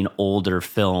paraphrasing older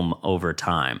film over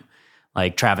time.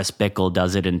 Like Travis Bickle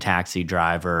does it in Taxi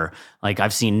Driver. Like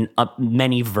I've seen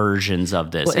many versions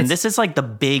of this, and this is like the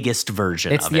biggest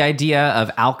version. It's the idea of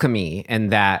alchemy,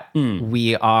 and that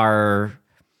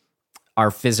our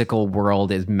physical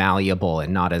world is malleable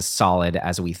and not as solid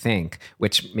as we think,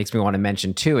 which makes me want to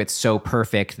mention too, it's so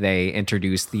perfect they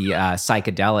introduced the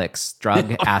psychedelics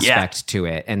drug aspect to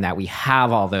it, and that we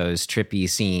have all those trippy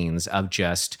scenes of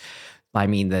just, I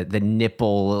mean, the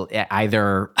nipple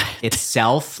either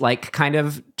itself like kind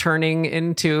of turning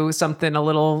into something a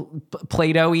little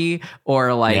Play-Doh-y,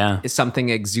 or like something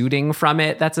exuding from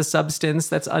it that's a substance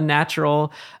that's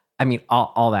unnatural. I mean,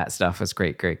 all that stuff was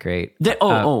great. On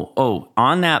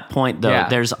that point though,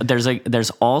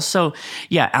 there's also,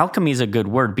 alchemy is a good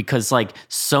word, because like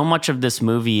so much of this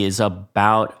movie is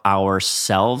about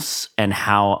ourselves and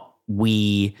how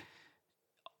we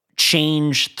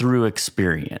change through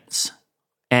experience.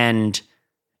 And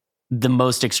the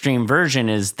most extreme version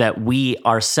is that we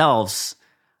ourselves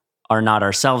are not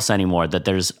ourselves anymore, that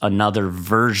there's another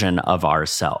version of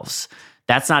ourselves.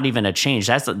 That's not even a change.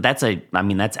 That's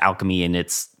alchemy in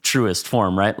its truest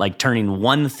form, right? Like turning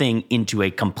one thing into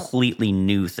a completely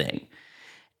new thing.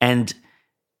 And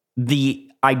the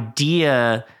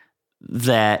idea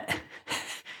that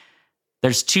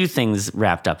there's two things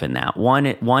wrapped up in that.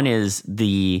 One is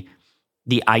the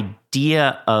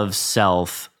idea of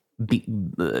self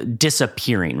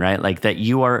disappearing, right? Like that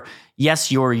you're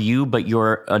you, but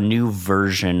you're a new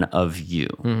version of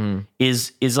you.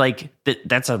 Is like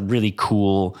that's a really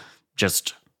cool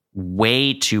just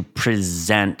way to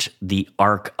present the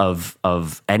arc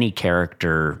of any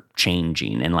character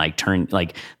changing, and like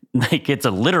like it's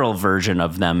a literal version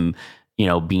of them,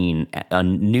 being a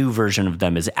new version of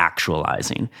them is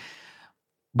actualizing.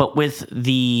 But with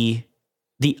the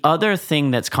other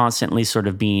thing that's constantly sort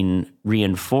of being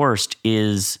reinforced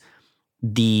is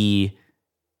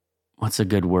what's a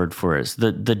good word for it?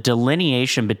 The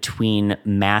delineation between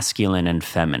masculine and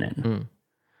feminine.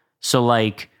 So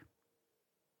like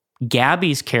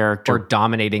Gabby's character, or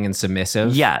dominating and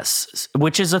submissive. Yes,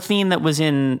 which is a theme that was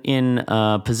in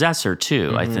Possessor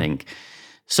too, I think.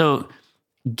 So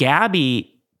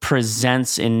Gabby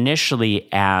presents initially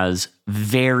as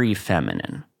very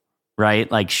feminine.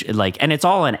 Right? Like, and it's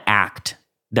all an act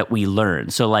that we learn.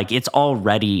 So like, it's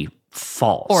already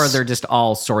false. Or they're just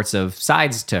all sorts of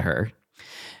sides to her.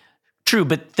 True,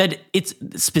 but that it's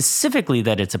specifically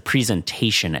that it's a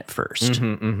presentation at first.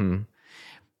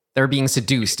 They're being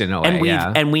seduced in a way.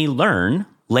 And we learn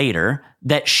later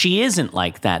that she isn't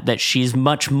like that, that she's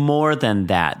much more than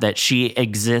that she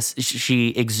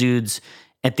exudes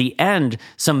at the end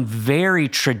some very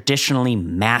traditionally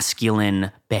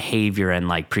masculine behavior and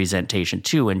like presentation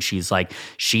too. And she's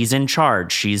in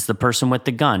charge. She's the person with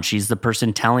the gun. She's the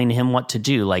person telling him what to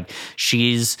do. Like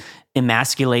she's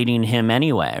emasculating him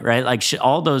anyway, right? Like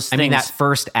all those things. I mean, that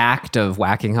first act of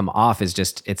whacking him off it's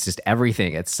just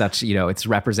everything. It's such, it's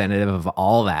representative of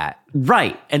all that.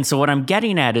 Right. And so what I'm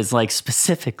getting at is like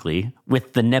specifically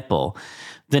with the nipple,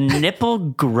 the nipple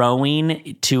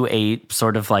growing to a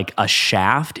sort of like a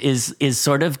shaft is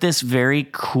sort of this very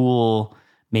cool.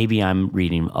 Maybe I'm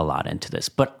reading a lot into this,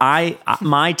 but my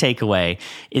takeaway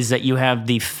is that you have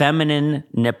the feminine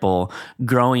nipple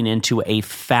growing into a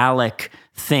phallic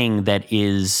thing that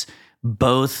is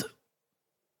both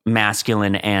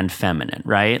masculine and feminine,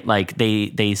 right? Like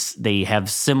they have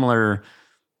similar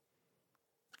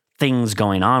things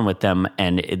going on with them,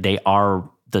 and they are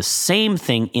the same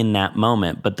thing in that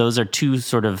moment, but those are two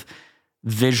sort of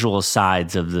visual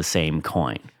sides of the same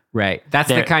coin. Right. That's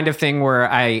the kind of thing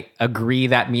where I agree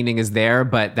that meaning is there,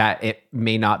 but that it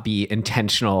may not be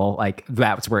intentional. Like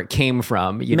that's where it came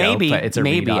from, you know, but it's a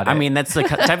read on it. I mean, that's the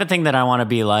type of thing that I want to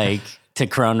be like to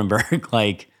Cronenberg,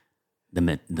 like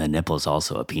the nipple's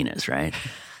also a penis, right?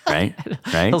 Right?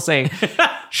 He'll say,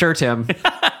 sure, Tim.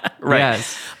 Right.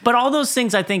 Yes. But all those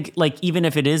things, I think, like, even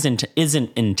if it isn't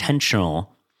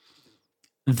intentional,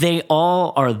 they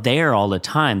all are there all the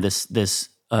time.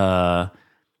 The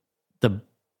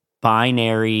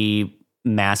binary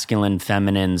masculine,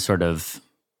 feminine sort of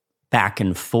back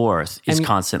and forth is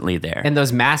constantly there. And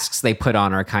those masks they put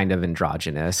on are kind of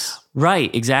androgynous.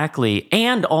 Right, exactly.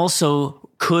 And also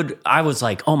I was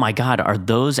like, oh my God, are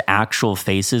those actual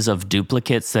faces of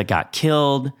duplicates that got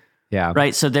killed? Yeah.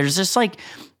 Right. So there's just like,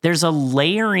 there's a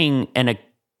layering and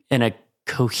a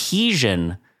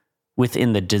cohesion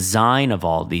within the design of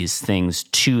all these things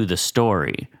to the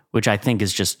story, which I think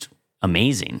is just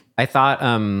amazing. I thought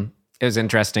it was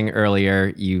interesting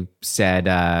earlier. You said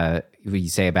what you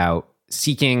say about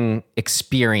seeking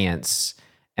experience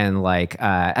and like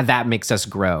that makes us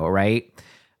grow, right?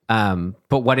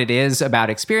 But what it is about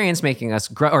experience making us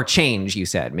grow or change, you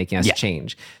said, making us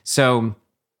change. So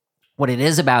what it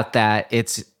is about that,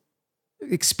 it's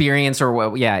experience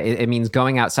or it means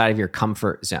going outside of your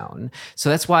comfort zone. So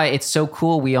that's why it's so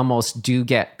cool. We almost do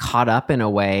get caught up in a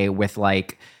way with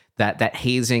like that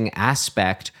hazing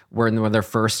aspect when they're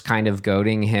first kind of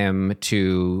goading him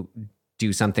to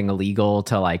do something illegal,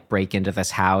 to like break into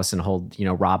this house and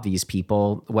rob these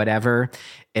people, whatever.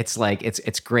 It's like,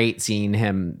 it's great seeing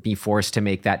him be forced to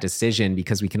make that decision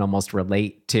because we can almost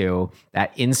relate to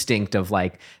that instinct of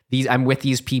like, I'm with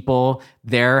these people,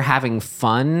 they're having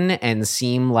fun and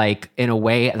seem like in a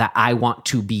way that I want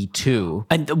to be too.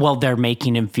 And well, they're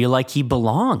making him feel like he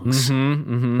belongs,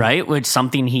 right? Which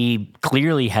something he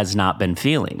clearly has not been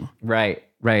feeling. Right.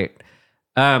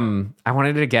 I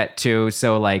wanted to get to,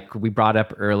 so like we brought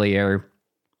up earlier,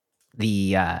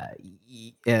 the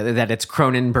that it's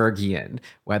Cronenbergian,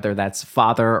 whether that's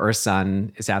father or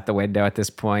son is out the window at this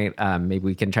point. Maybe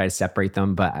we can try to separate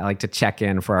them, but I like to check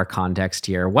in for our context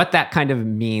here, what that kind of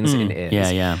means and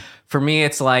is. Yeah. For me,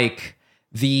 it's like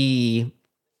the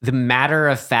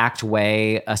matter-of-fact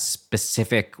way a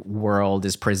specific world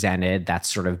is presented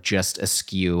that's sort of just a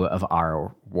skew of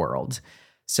our world.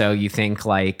 So you think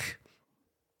like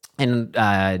in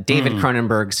David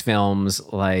Cronenberg's films,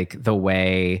 like the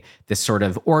way this sort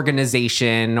of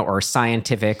organization or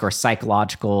scientific or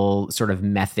psychological sort of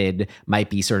method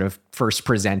might be sort of first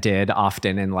presented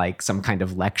often in like some kind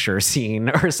of lecture scene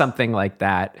or something like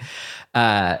that.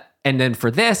 And then for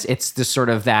this, it's the sort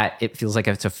of that it feels like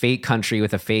it's a fake country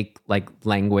with a fake like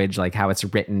language, like how it's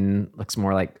written looks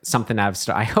more like something out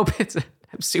of I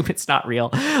assume it's not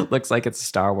real. Looks like it's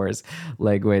Star Wars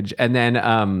language.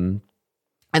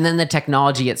 And then the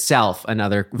technology itself,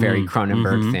 another very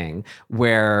Cronenberg thing,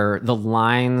 where the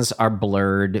lines are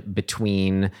blurred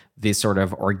between the sort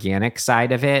of organic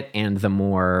side of it and the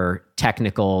more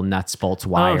technical nuts, bolts,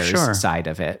 wires side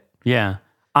of it. Yeah.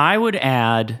 I would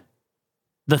add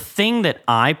the thing that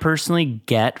I personally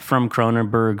get from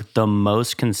Cronenberg the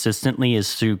most consistently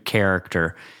is through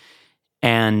character.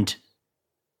 And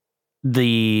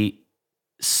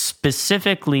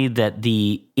specifically that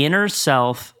the inner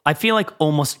self, I feel like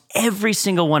almost every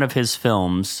single one of his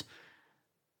films,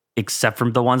 except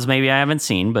from the ones maybe I haven't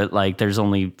seen, but like there's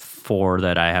only 4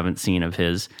 that I haven't seen of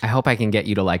his. I hope I can get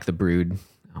you to like The Brood.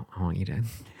 I want you to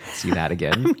see that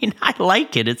again. I mean, I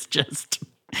like it. It's just,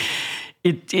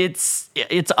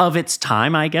 it's of its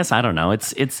time, I guess. I don't know.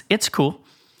 It's cool.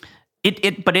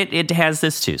 But it has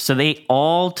this too. So they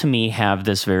all, to me, have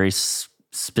this very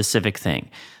specific thing.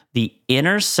 The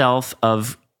inner self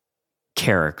of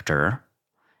character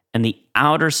and the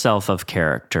outer self of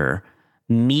character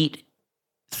meet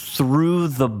through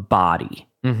the body.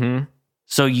 Mm-hmm.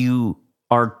 So you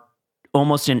are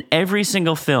almost in every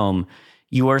single film,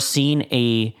 you are seeing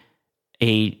a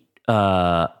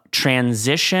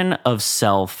transition of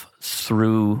self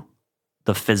through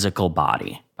the physical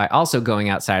body. By also going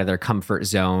outside of their comfort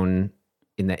zone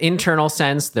in the internal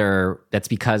sense, that's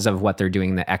because of what they're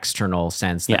doing in the external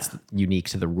sense that's unique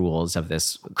to the rules of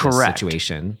this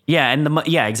situation. Yeah, and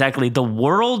exactly. The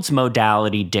world's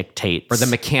modality dictates, or the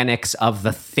mechanics of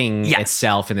the thing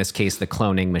itself. In this case, the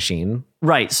cloning machine.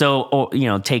 Right. So,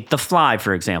 take The Fly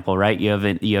for example. Right.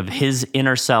 You have his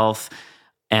inner self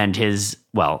and his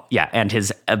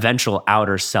eventual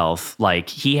outer self. Like,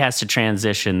 he has to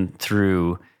transition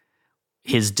through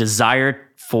his desire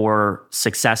for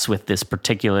success with this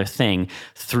particular thing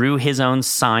through his own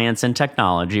science and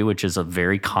technology, which is a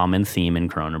very common theme in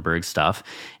Cronenberg stuff,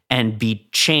 and be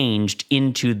changed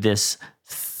into this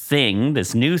thing,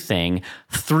 this new thing,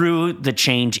 through the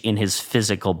change in his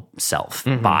physical self,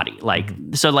 body. Like,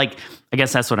 I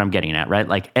guess that's what I'm getting at, right?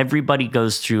 Like, everybody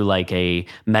goes through like a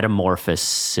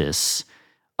metamorphosis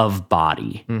of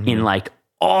body in like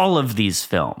all of these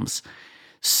films.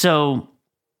 So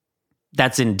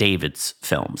that's in David's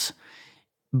films.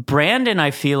 Brandon,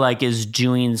 I feel like, is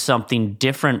doing something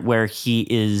different where he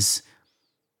is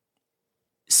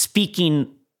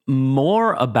speaking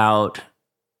more about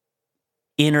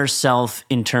inner self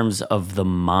in terms of the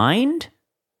mind,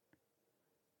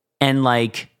 and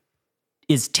like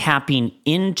is tapping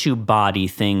into body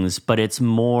things, but it's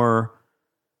more,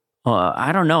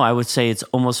 I don't know, I would say it's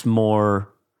almost more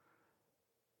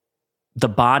the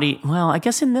body. Well, I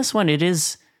guess in this one it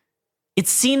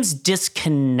seems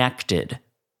disconnected,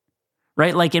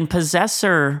 right? Like in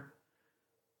Possessor,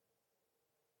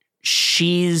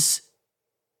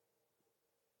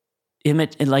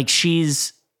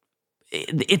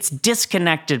 it's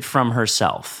disconnected from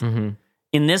herself.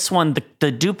 In this one,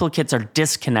 the duplicates are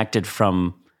disconnected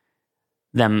from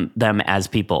them as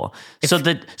people. So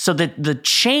the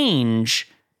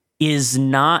change is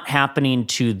not happening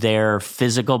to their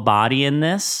physical body in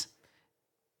this.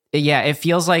 Yeah, it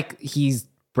feels like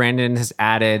Brandon has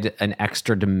added an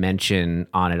extra dimension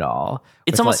on it all.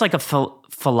 It's almost like a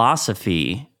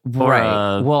philosophy.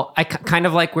 Right. Well, I kind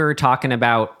of like we were talking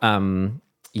about, in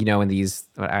these,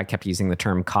 I kept using the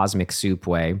term cosmic soup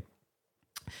way.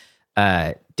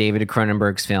 David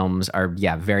Cronenberg's films are,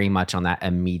 very much on that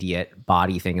immediate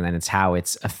body thing. And then it's how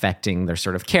it's affecting their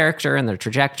sort of character and their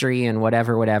trajectory and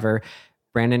whatever.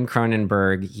 Brandon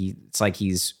Cronenberg, it's like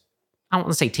he's, I don't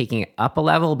want to say taking it up a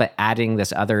level, but adding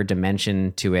this other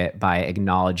dimension to it by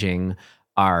acknowledging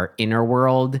our inner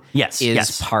world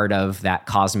is part of that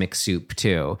cosmic soup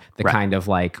too. The kind of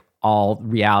like all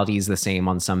reality is the same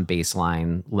on some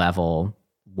baseline level.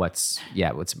 What's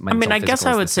mental, I guess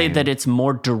I would say that it's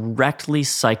more directly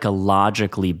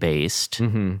psychologically based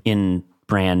in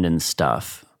Brandon's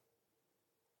stuff.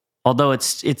 Although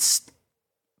it's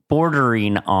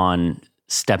bordering on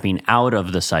stepping out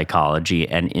of the psychology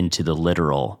and into the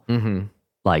literal,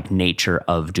 like nature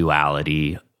of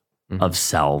duality, of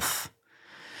self.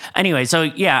 Anyway, so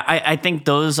I think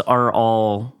those are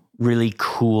all really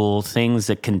cool things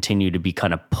that continue to be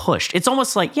kind of pushed. It's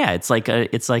almost like, it's like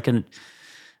an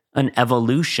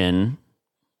evolution.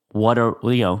 I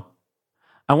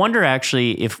wonder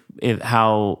actually if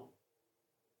how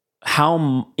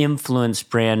influenced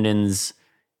Brandon's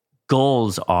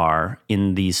goals are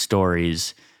in these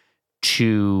stories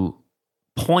to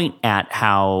point at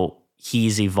how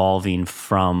he's evolving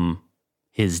from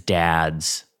his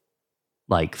dad's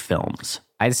like films.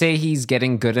 I'd say he's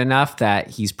getting good enough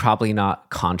that he's probably not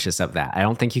conscious of that. I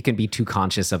don't think you can be too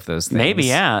conscious of those things. Maybe,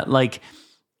 but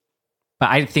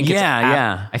I think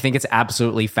I think it's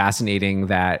absolutely fascinating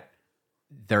that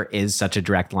there is such a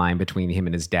direct line between him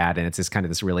and his dad, and it's just kind of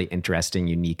this really interesting,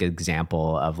 unique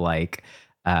example of like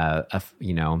a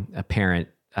parent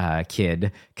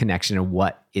kid connection and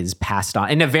what is passed on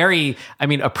in a very,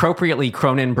 appropriately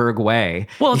Cronenberg way.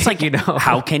 Well, it's like,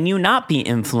 how can you not be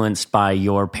influenced by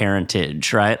your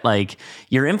parentage, right? Like,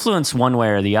 you're influenced one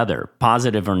way or the other,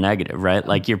 positive or negative, right?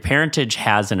 Like, your parentage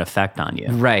has an effect on you.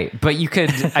 Right. But you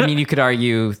could, you could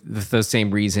argue with those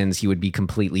same reasons he would be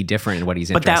completely different in what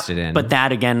he's interested in. But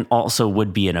that again also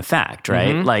would be an effect,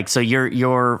 right? Like, so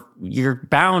you're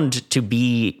bound to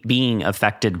be being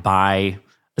affected by,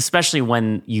 especially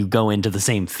when you go into the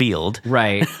same field.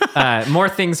 Right. More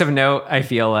things of note, I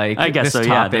feel like. I guess so,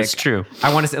 yeah, that's true.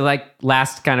 I want to say, like,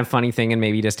 last kind of funny thing, and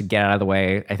maybe just to get out of the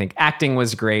way, I think acting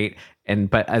was great.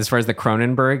 But as far as the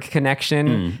Cronenberg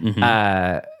connection,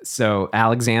 so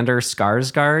Alexander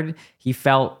Skarsgård, he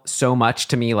felt so much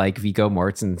to me like Viggo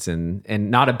Mortensen,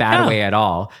 and not a bad way at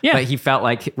all. Yeah. But he felt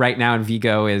like right now in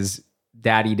Viggo is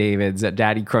Daddy David's,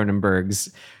 Daddy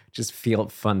Cronenberg's. Just feel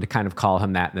fun to kind of call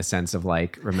him that in the sense of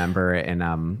like, remember in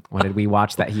what did we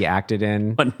watch that he acted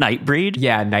in? But Nightbreed?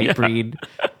 Yeah, Nightbreed.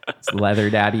 It's Leather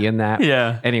Daddy in that.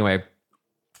 Yeah. Anyway.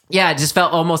 Yeah, it just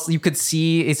felt almost, you could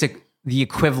see the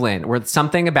equivalent, where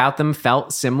something about them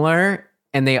felt similar,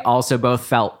 and they also both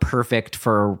felt perfect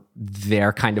for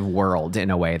their kind of world in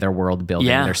a way, their world building,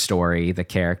 their story, the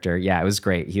character. Yeah, it was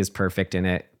great. He is perfect in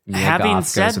it. Mia Having Goth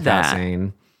said goes without that,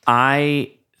 saying.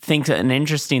 I think that an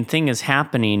interesting thing is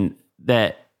happening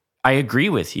that I agree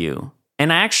with you.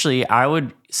 And actually, I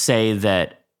would say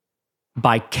that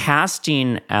by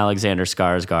casting Alexander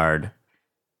Skarsgård,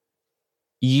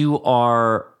 you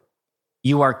are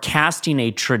casting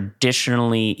a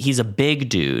traditionally, he's a big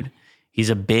dude. He's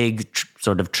a big,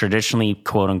 sort of traditionally,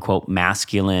 quote unquote,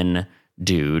 masculine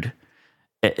dude,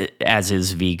 as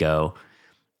is Viggo.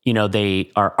 You know, they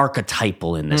are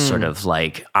archetypal in this sort of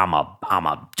like, I'm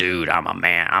a dude, I'm a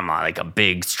man, I'm like a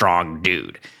big, strong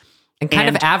dude. And kind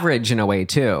of average in a way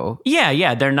too.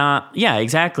 Yeah, they're not,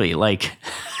 exactly. Like,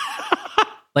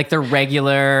 like they're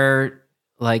regular,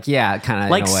 like, kind of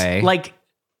like, in a way. Like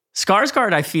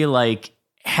Skarsgård, I feel like,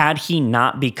 had he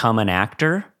not become an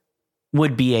actor,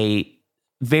 would be a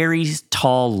very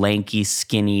tall, lanky,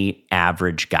 skinny,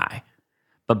 average guy.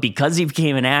 But because he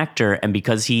became an actor and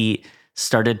because he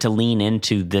started to lean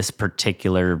into this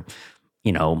particular,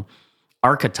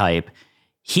 archetype,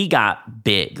 he got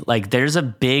big. Like, there's a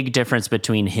big difference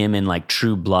between him and like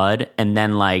True Blood, and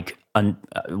then like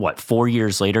 4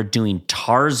 years later doing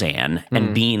Tarzan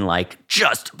and being like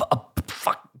just a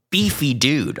beefy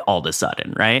dude all of a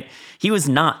sudden, right? He was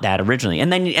not that originally.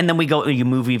 And then you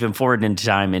move even forward into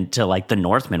time into like The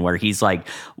Northman, where he's like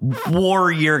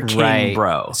warrior king,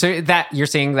 bro. So that you're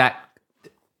saying that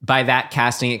by that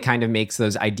casting, it kind of makes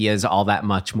those ideas all that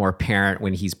much more apparent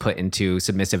when he's put into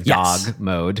submissive dog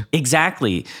mode.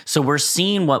 Exactly. So we're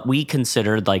seeing what we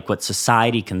considered, like what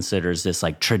society considers this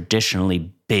like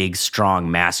traditionally big,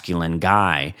 strong, masculine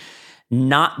guy,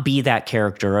 not be that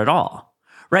character at all.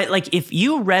 Right? Like if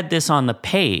you read this on the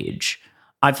page,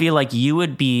 I feel like you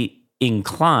would be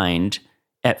inclined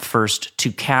at first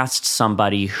to cast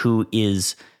somebody who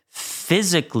is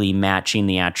physically matching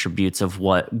the attributes of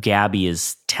what Gabby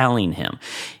is telling him.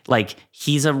 Like,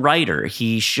 he's a writer.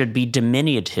 He should be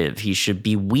diminutive. He should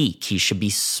be weak. He should be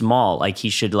small. Like, he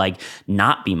should like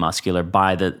not be muscular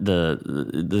by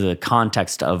the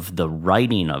context of the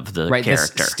writing of the character.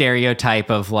 This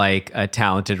stereotype of like a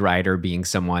talented writer being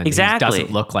someone who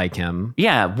doesn't look like him.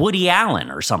 Yeah, Woody Allen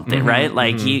or something, right?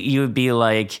 Like you would be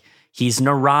like, he's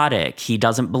neurotic. He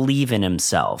doesn't believe in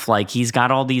himself. Like, he's got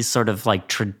all these sort of like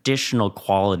traditional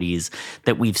qualities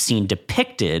that we've seen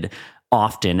depicted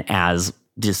often as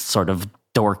this sort of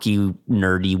dorky,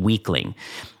 nerdy weakling.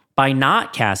 By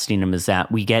not casting him as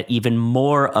that, we get even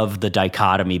more of the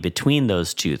dichotomy between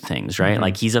those two things, right?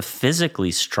 Like, he's a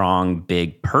physically strong,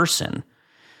 big person,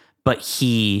 but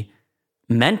he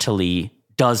mentally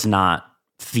does not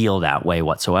feel that way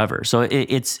whatsoever. So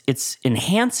it's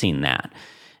enhancing that.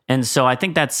 And so I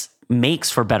think that's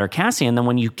makes for better casting. And then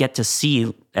when you get to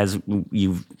see, as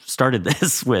you've started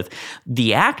this with,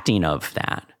 the acting of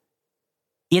that,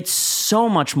 it's so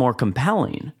much more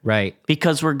compelling. Right.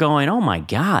 Because we're going, oh my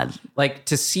God. Like,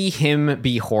 to see him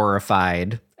be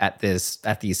horrified at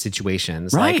these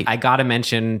situations. Right. Like, I got to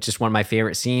mention just one of my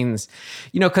favorite scenes,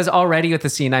 because already with the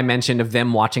scene I mentioned of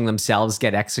them watching themselves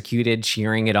get executed,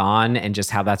 cheering it on, and just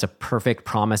how that's a perfect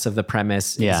promise of the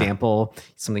premise example,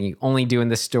 something you only do in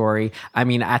this story. I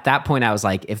mean, at that point I was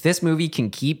like, if this movie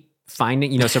can keep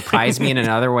finding, surprise me in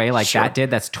another way like that did,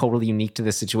 that's totally unique to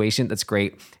this situation. That's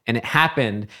great. And it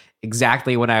happened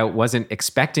exactly when I wasn't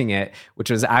expecting it, which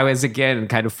was, I was again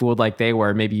kind of fooled like they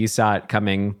were. Maybe you saw it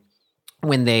coming,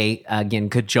 when they,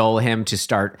 again, cajole him to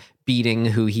start beating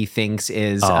who he thinks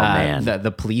is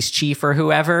the police chief or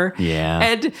whoever. Yeah.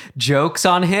 And jokes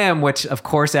on him, which, of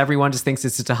course, everyone just thinks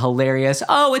it's such a hilarious,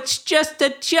 it's just a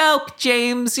joke,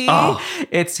 Jamesy.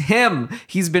 It's him.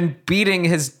 He's been beating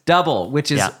his double,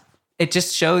 which is... It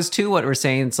just shows, too, what we're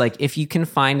saying. It's like, if you can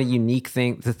find a unique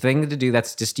thing, the thing to do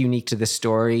that's just unique to this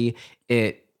story,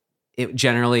 it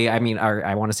generally, I mean,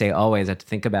 I want to say always, I have to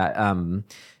think about...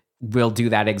 will do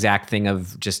that exact thing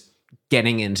of just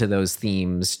getting into those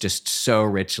themes just so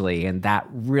richly. And that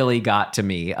really got to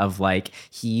me, of like,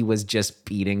 he was just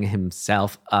beating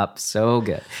himself up so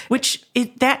good.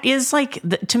 That is like,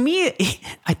 to me,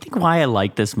 I think why I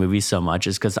like this movie so much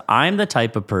is because I'm the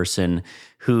type of person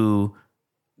who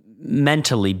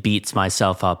mentally beats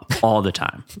myself up all the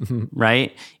time,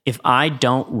 right? If I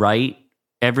don't write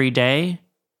every day,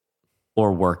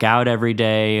 or work out every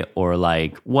day, or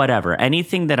like whatever,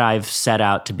 anything that I've set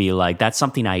out to be like, that's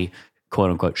something I quote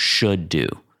unquote should do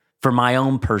for my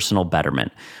own personal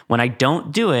betterment. When I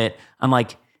don't do it, I'm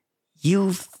like,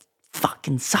 you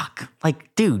fucking suck.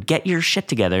 Like, dude, get your shit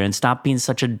together and stop being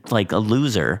such a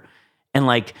loser. And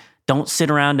like, don't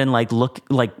sit around and like look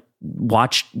like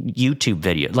watch YouTube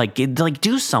videos, like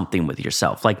do something with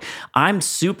yourself. Like I'm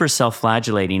super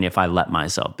self-flagellating if I let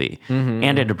myself be,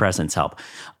 antidepressants help.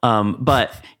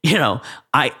 But you know,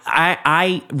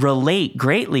 I relate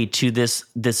greatly to this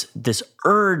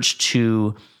urge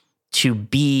to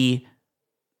be,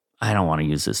 I don't want to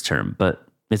use this term, but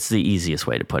it's the easiest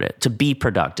way to put it, to be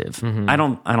productive. I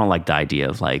don't like the idea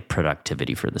of like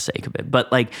productivity for the sake of it, but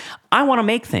like I want to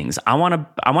make things. I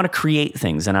want to create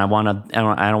things, and I want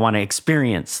to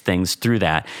experience things through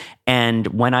that. And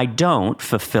when I don't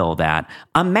fulfill that,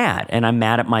 I'm mad, and I'm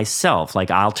mad at myself.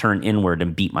 Like I'll turn inward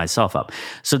and beat myself up.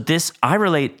 So I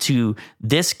relate to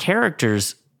this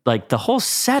character's, like the whole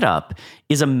setup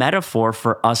is a metaphor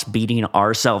for us beating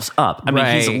ourselves up. I mean,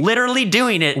 he's literally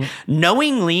doing it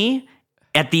knowingly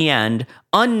at the end,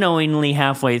 unknowingly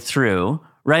halfway through,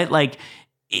 right? Like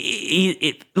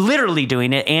it literally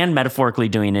doing it and metaphorically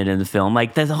doing it in the film.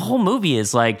 Like the whole movie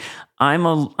is like, I'm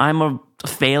a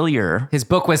failure. His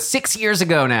book was 6 years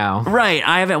ago now. Right.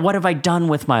 What have I done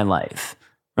with my life?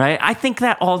 Right. I think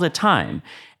that all the time.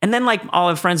 And then like all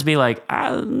our friends be like,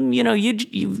 you know,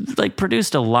 you've like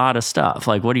produced a lot of stuff.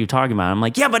 Like, what are you talking about? I'm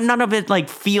like, yeah, but none of it like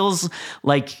feels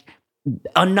like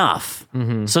enough.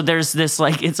 So there's this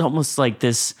like, it's almost like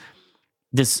this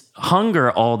hunger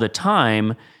all the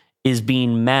time is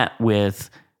being met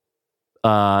with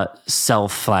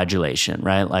self-flagellation,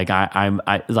 right? Like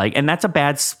I like, and that's a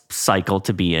bad cycle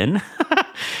to be in.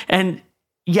 And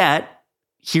yet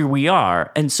here we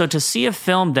are. And so to see a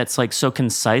film that's like so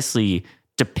concisely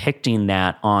depicting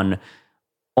that on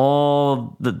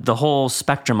all the whole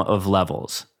spectrum of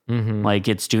levels. Like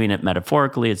it's doing it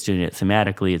metaphorically, it's doing it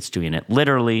thematically, it's doing it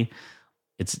literally.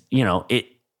 It's, you know, it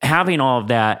having all of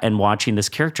that and watching this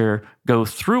character go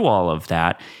through all of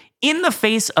that in the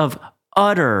face of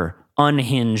utter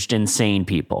unhinged, insane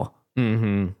people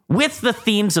with the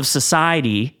themes of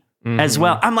society as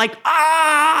well. I'm like,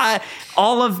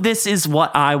 all of this is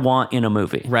what I want in a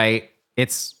movie. Right.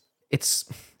 It's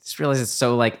really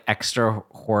so like extra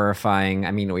horrifying.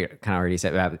 I mean, we kind of already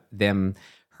said about them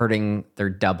hurting their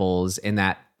doubles, and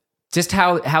that just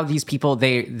how these people,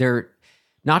 they're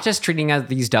not just treating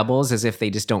these doubles as if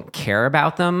they just don't care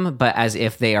about them, but as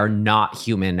if they are not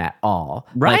human at all.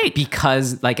 Right. Like,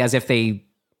 because like as if they,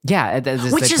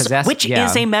 which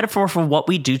is a metaphor for what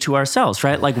we do to ourselves,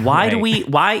 right? Like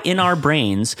why in our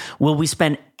brains will we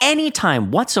spend any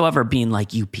time whatsoever being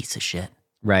like, you piece of shit,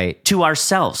 right, to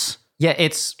ourselves? Yeah,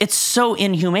 it's so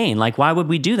inhumane. Like, why would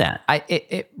we do that?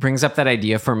 It brings up that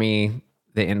idea for me,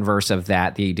 the inverse of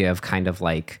that, the idea of kind of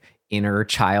like inner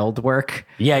child work.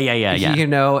 Yeah. You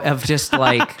know, of just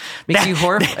like makes you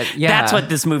horrified. Yeah, that's what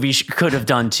this movie could have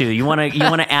done too. You want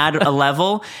to add a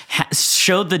level,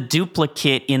 show the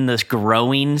duplicate in this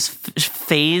growing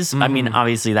phase. I mean,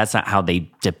 obviously that's not how they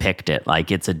depict it.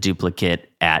 Like it's a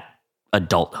duplicate at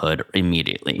adulthood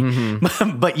immediately.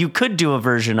 But you could do a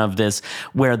version of this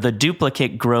where the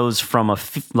duplicate grows from a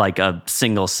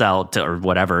single cell to or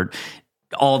whatever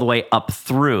all the way up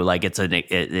through, like it's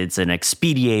an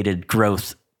expedited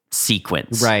growth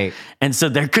sequence. Right. And so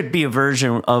there could be a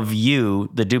version of you,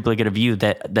 the duplicate of you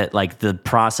that like the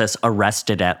process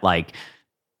arrested at like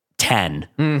 10.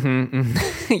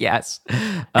 Yes.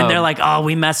 And they're like, oh,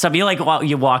 we messed up.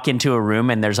 You walk into a room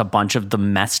and there's a bunch of the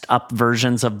messed up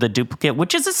versions of the duplicate,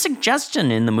 which is a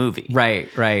suggestion in the movie. Right.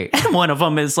 And one of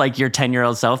them is like your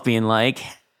 10-year-old self being like,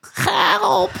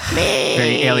 help me.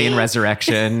 Very Alien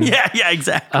Resurrection. Yeah,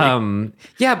 exactly.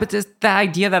 Yeah, but the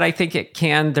idea that I think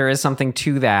there is something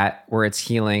to that where it's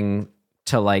healing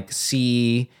to like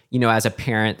see, you know, as a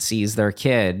parent sees their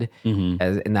kid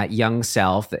as in that young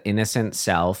self, the innocent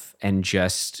self, and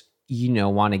just, you know,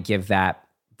 want to give that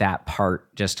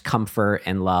part just comfort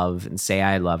and love and say,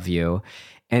 I love you.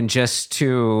 And just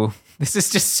to, this is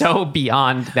just so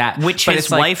beyond that. Which his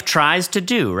wife tries to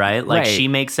do, right? Like she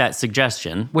makes that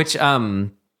suggestion. Which,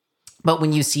 but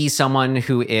when you see someone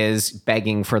who is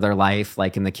begging for their life,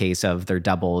 like in the case of their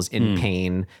doubles in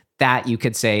pain, that you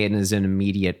could say is an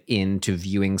immediate into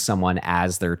viewing someone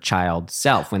as their child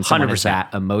self when someone 100%. Is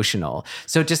that emotional.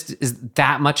 So just is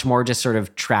that much more just sort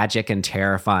of tragic and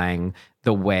terrifying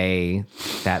the way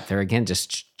that they're again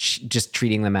just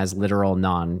treating them as literal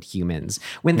non-humans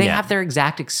when they have their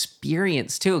exact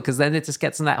experience too, because then it just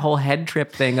gets in that whole head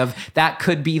trip thing of that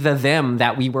could be the them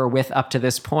that we were with up to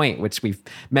this point, which we've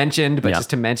mentioned, but just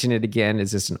to mention it again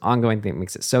is just an ongoing thing that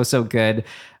makes it so good.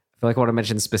 I feel like I want to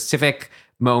mention specific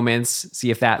moments, see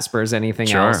if that spurs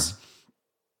anything else.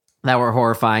 that were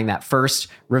horrifying. That first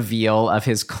reveal of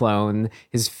his clone,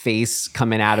 his face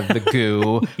coming out of the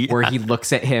goo, where he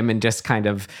looks at him and just kind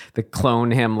of, the clone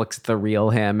him looks at the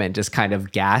real him and just kind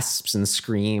of gasps and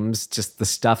screams. Just the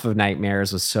stuff of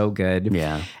nightmares was so good.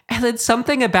 Yeah. And then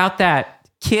something about that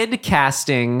kid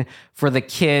casting for the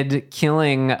kid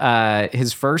killing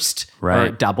his first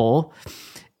double.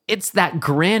 It's that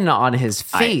grin on his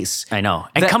face. I know.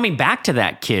 And coming back to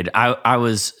that kid, I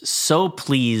was so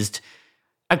pleased.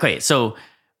 Okay, so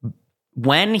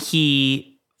when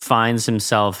he finds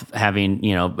himself having,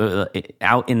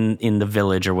 out in the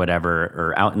village or whatever,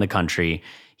 or out in the country,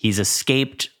 he's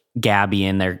escaped Gabby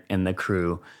and the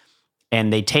crew,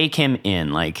 and they take him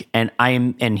in,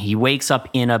 and he wakes up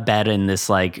in a bed in this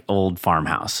like old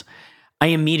farmhouse. I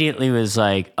immediately was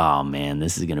like, oh man,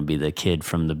 this is going to be the kid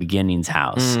from the beginning's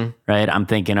house, right? I'm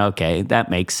thinking, okay, that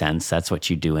makes sense. That's what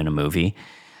you do in a movie.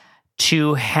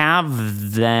 To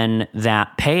have then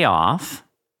that payoff,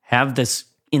 have this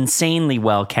insanely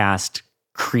well-cast,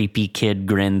 creepy kid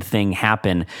grin thing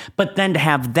happen, but then to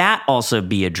have that also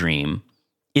be a dream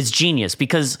is genius,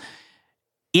 because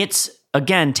it's,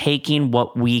 again, taking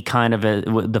what we kind of,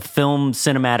 the film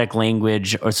cinematic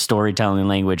language or storytelling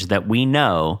language that we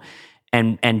know,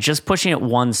 and just pushing it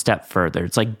one step further.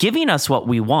 It's like giving us what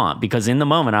we want, because in the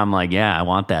moment I'm like, yeah, I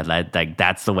want that. Like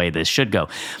that's the way this should go.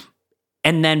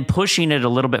 And then pushing it a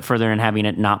little bit further and having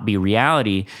it not be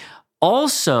reality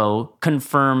also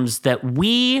confirms that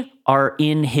we are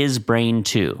in his brain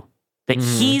too. That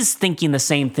he's thinking the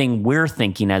same thing we're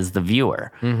thinking as the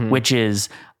viewer, which is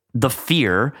the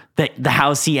fear that the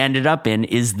house he ended up in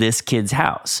is this kid's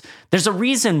house. There's a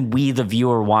reason we, the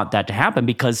viewer, want that to happen,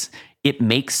 because it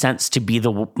makes sense to be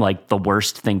the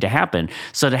worst thing to happen.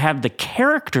 So to have the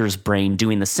character's brain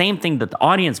doing the same thing that the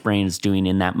audience brain is doing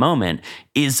in that moment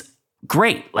is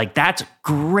great. Like, that's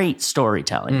great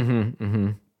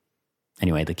storytelling.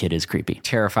 Anyway, the kid is creepy.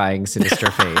 Terrifying, sinister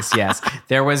face. Yes.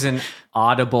 There was an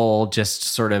audible just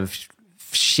sort of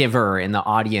shiver in the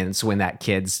audience when that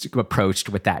kid's approached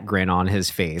with that grin on his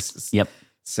face. Yep.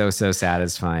 So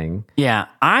satisfying. Yeah.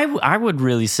 I would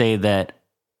really say that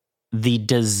the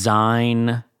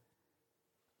design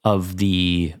of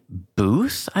the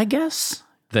booth, I guess,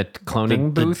 the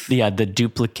cloning booth, the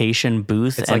duplication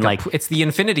booth, it's and it's the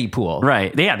infinity pool,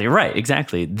 right? Yeah, they're right,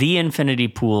 exactly. The infinity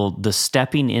pool, the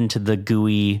stepping into the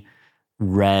gooey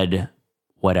red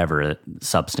whatever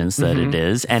substance that it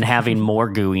is, and having more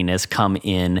gooiness come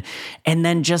in, and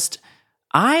then just,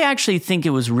 I actually think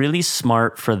it was really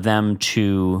smart for them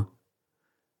to.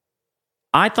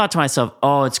 I thought to myself,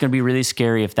 oh, it's going to be really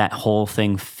scary if that whole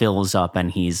thing fills up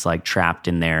and he's like trapped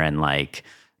in there and like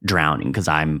drowning, because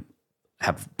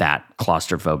have that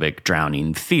claustrophobic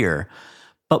drowning fear.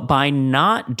 But by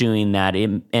not doing that,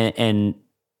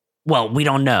 well, we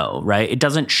don't know, right? It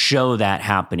doesn't show that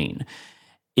happening.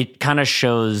 It kind of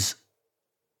shows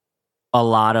a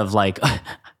lot of like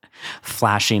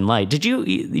flashing light. Did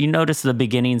you notice the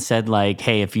beginning said like,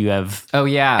 hey, if you have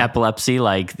epilepsy,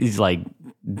 like he's like,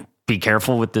 be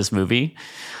careful with this movie.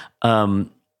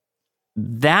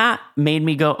 That made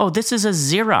me go, oh, this is a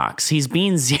Xerox. He's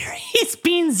being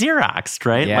Xeroxed,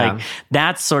 right? Yeah. Like,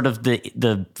 that's sort of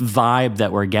the vibe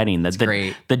that we're getting. That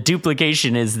the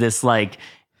duplication is this like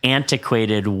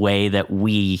antiquated way that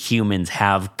we humans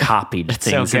have copied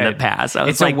things in the past. I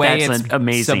was it's like, a way that's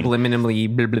amazing.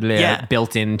 Subliminally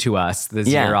built into us, the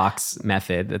Xerox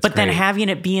method. That's but great. then having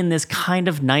it be in this kind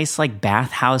of nice like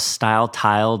bathhouse style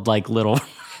tiled like little.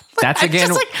 That's again,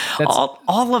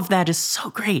 all of that is so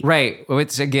great. Right.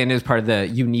 Which again is part of the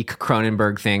unique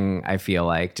Cronenberg thing, I feel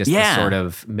like. Just the sort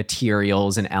of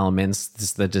materials and elements,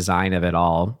 just the design of it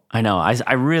all. I know.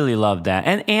 I really love that.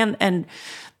 And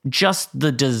just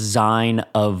the design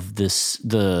of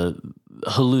the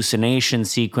hallucination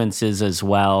sequences as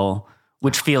well,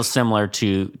 which feels similar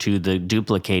to the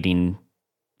duplicating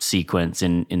sequence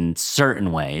in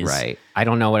certain ways. Right. I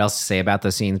don't know what else to say about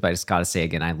those scenes, but I just got to say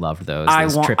again, I love those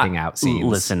tripping out scenes.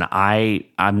 Listen,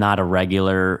 I'm not a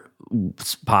regular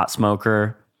pot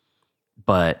smoker,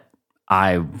 but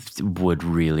I would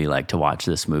really like to watch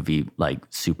this movie like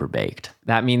super baked.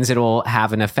 That means it will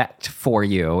have an effect for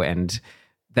you, and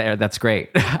that's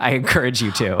great. I encourage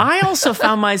you to. I also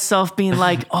found myself being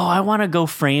like, oh, I want to go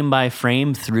frame by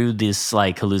frame through this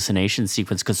like hallucination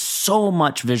sequence, because so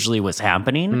much visually was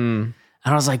happening. And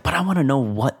I was like, but I want to know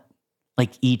what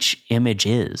like each image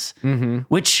is,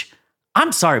 which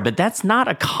I'm sorry, but that's not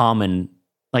a common,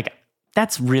 like,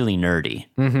 that's really nerdy.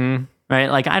 right?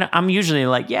 Like I'm usually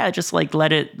like, yeah, just like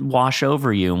let it wash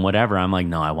over you and whatever. I'm like,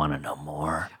 no, I want to know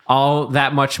more. All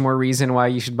that much more reason why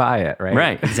you should buy it, right?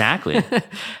 Right, exactly.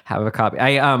 Have a copy.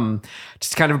 I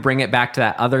just kind of bring it back to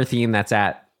that other theme that's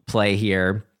at play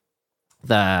here,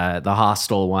 the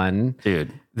Hostel one,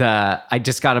 dude. I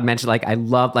just got to mention, like, I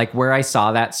love, like, where I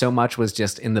saw that so much was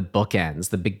just in the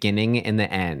bookends, the beginning and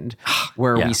the end,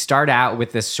 where we start out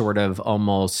with this sort of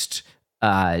almost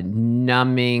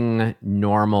numbing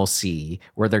normalcy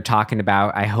where they're talking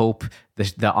about, I hope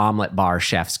the omelet bar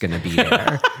chef's going to be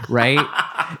there, right?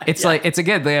 It's like, it's a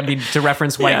good, I mean, to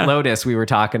reference White Lotus we were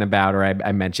talking about, or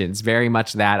I mentioned, it's very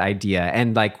much that idea.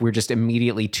 And like, we're just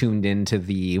immediately tuned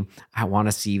into I want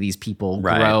to see these people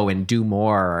grow and do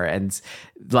more. And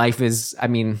life is, I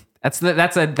mean, that's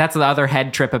the other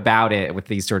head trip about it with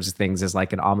these sorts of things, is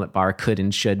like an omelet bar could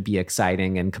and should be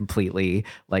exciting and completely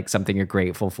like something you're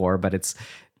grateful for, but it's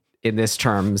in this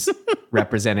terms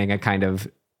representing a kind of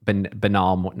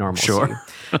banal normalcy. Sure.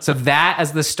 So that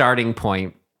as the starting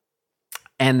point.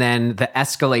 And then the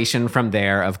escalation from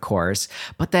there, of course,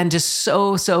 but then just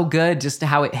so good, just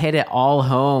how it hit it all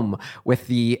home with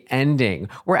the ending,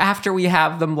 where after we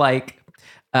have them like,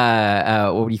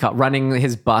 what do you call it? Running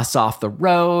his bus off the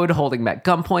road, holding him at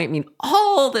gunpoint. I mean,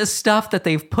 all this stuff that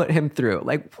they've put him through.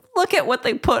 Like, look at what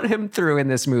they put him through in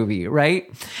this movie, right?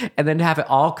 And then to have it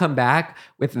all come back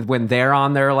with when they're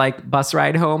on their like bus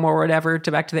ride home or whatever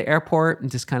to back to the airport,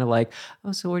 and just kind of like,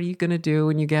 oh, so what are you gonna do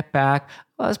when you get back?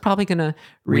 Well, I was probably gonna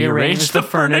rearrange the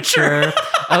furniture.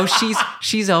 Oh,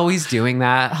 she's always doing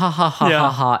that. Ha ha ha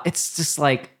ha ha. It's just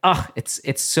like,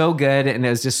 it's so good, and it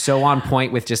was just so on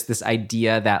point with just this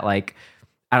idea that like,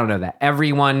 I don't know, that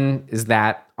everyone is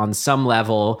that on some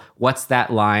level. What's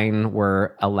that line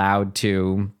we're allowed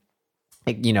to,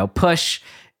 you know, push,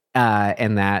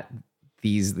 and that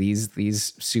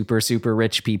these super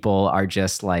rich people are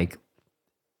just like,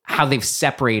 how they've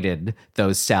separated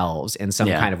those selves in some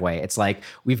kind of way. It's like,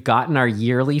 we've gotten our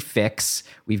yearly fix,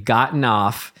 we've gotten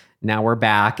off, now we're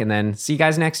back, and then see you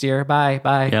guys next year. Bye.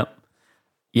 Yep.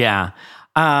 Yeah.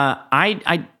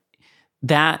 I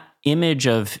that image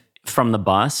of from the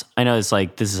bus, I know it's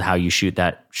like, this is how you shoot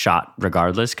that shot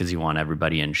regardless, because you want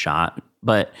everybody in shot.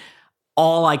 But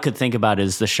all I could think about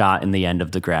is the shot in the end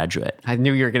of The Graduate. I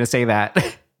knew you were going to say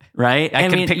that. Right? I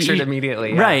can picture it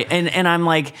immediately. Yeah. Right. And I'm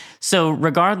like, so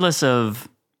regardless of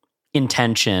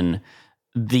intention,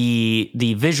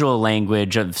 the visual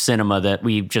language of cinema that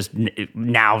we just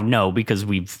now know because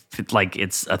we've like,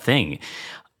 it's a thing.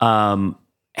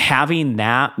 Having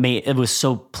that it was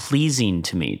so pleasing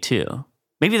to me too.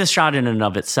 Maybe the shot in and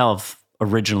of itself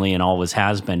originally and always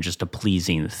has been just a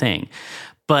pleasing thing.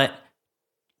 But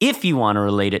if you want to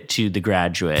relate it to The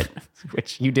Graduate,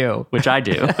 which you do, which I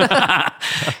do,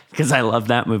 because I love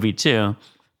that movie too,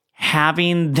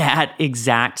 having that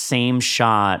exact same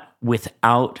shot with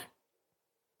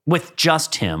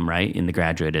just him, right? In The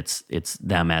Graduate, it's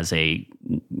them as a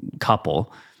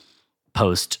couple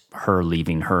post her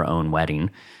leaving her own wedding.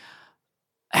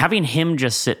 Having him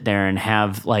just sit there and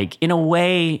have, like, in a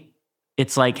way,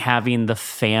 it's like having the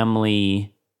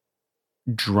family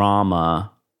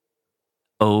drama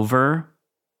over.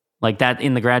 Like that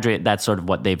in The Graduate, that's sort of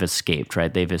what they've escaped,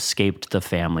 right? They've escaped the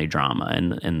family drama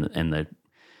and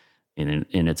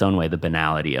in its own way, the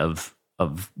banality of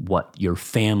what your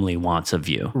family wants of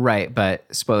you. Right, but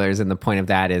spoilers, and the point of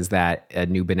that is that a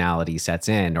new banality sets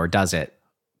in, or does it?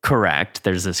 Correct.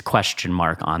 There's this question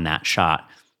mark on that shot.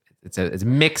 It's a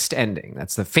mixed ending.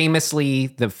 That's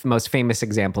the most famous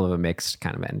example of a mixed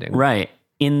kind of ending. Right.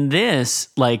 In this,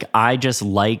 like, I just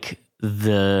like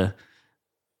the,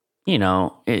 you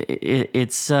know,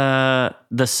 it's the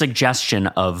suggestion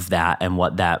of that and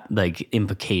what that like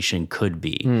implication could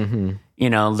be. Mm-hmm. You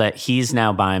know, that he's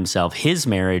now by himself. His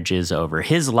marriage is over.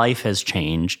 His life has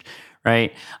changed,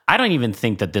 right? I don't even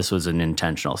think that this was an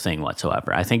intentional thing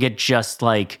whatsoever. I think it just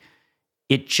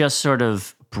sort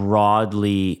of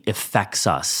broadly affects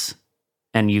us.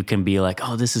 And you can be like,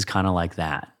 oh, this is kind of like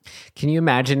that. Can you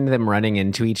imagine them running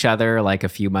into each other like a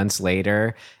few months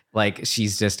later? Like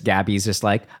Gabby's just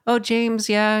like, oh, James,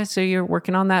 yeah, so you're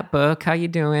working on that book. How you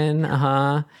doing?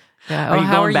 Uh-huh. Yeah. Are you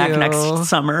going back next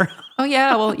summer? Oh,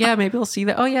 yeah. Well, yeah, maybe we'll see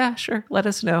that. Oh, yeah, sure. Let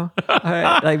us know. All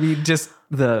right. I mean, just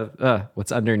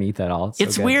what's underneath it all.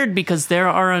 It's weird because there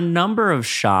are a number of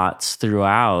shots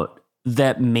throughout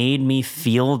that made me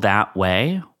feel that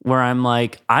way, where I'm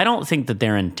like, I don't think that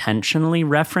they're intentionally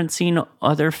referencing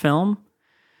other film,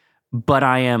 but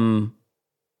I am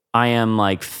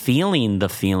like feeling the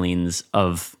feelings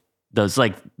of those,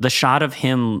 like the shot of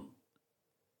him,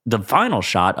 the final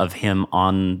shot of him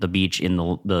on the beach in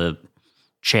the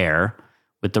chair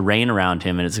with the rain around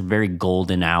him, and it's a very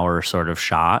golden hour sort of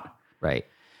shot. Right.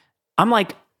 I'm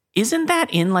like, isn't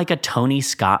that in like a Tony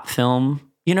Scott film?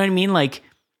 You know what I mean? Like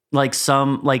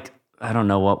some, like, I don't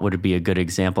know, what would be a good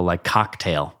example? Like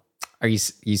Cocktail. Are you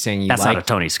saying That's not a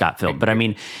Tony Scott film, but I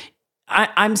mean,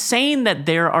 I'm saying that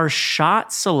there are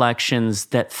shot selections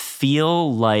that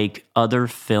feel like other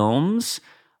films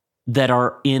that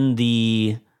are in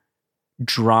the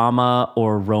drama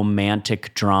or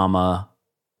romantic drama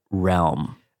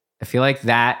realm. I feel like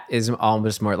that is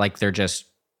almost more like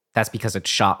that's because it's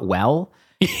shot well.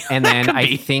 And then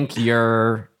I think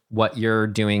what you're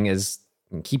doing is,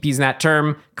 keep using that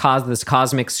term, this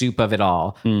cosmic soup of it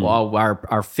all. All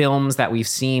our films that we've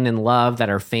seen and loved that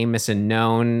are famous and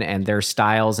known, and their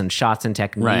styles and shots and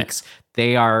techniques,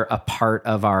 they are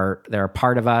they're a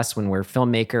part of us. When we're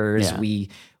filmmakers, we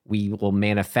will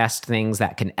manifest things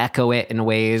that can echo it in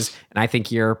ways. And I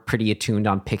think you're pretty attuned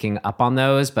on picking up on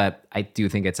those, but I do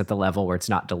think it's at the level where it's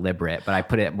not deliberate, but I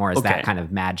put it more as that kind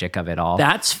of magic of it all.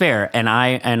 That's fair. And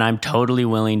I'm totally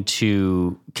willing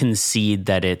to concede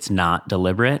that it's not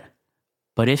deliberate.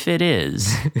 But if it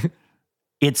is,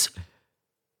 it's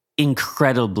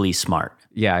incredibly smart.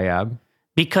 Yeah.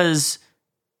 Because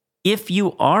if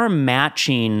you are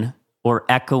matching or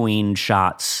echoing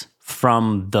shots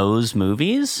from those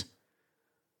movies,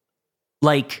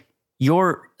 like,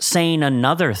 you're saying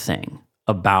another thing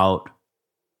about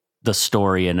the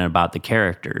story and about the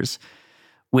characters,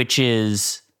 which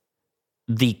is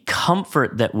the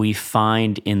comfort that we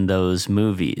find in those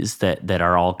movies that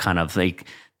are all kind of like,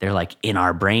 they're like in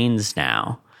our brains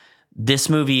now. This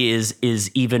movie is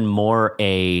even more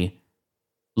a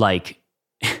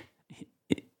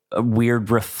weird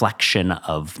reflection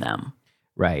of them.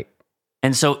 Right.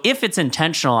 And so if it's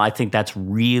intentional, I think that's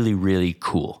really, really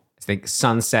cool. I think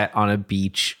sunset on a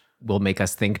beach will make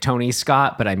us think Tony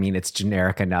Scott, but I mean, it's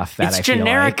generic enough that it's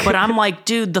generic, but I'm like,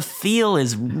 dude, the feel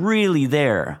is really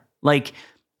there. Like,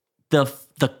 the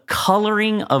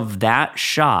coloring of that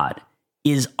shot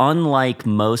is unlike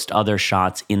most other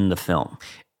shots in the film.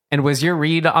 And was your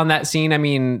read on that scene? I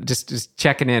mean, just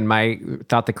checking in, my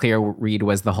thought the clear read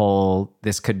was the whole,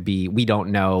 this could be, we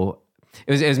don't know.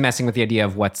 It was messing with the idea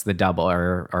of what's the double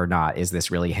or not. Is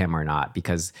this really him or not?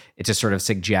 Because it just sort of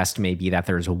suggests maybe that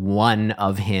there's one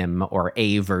of him or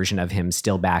a version of him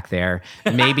still back there.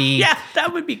 Maybe. Yeah,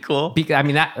 that would be cool. I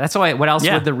mean, that's why. What else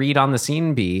would the read on the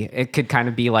scene be? It could kind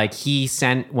of be like he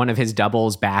sent one of his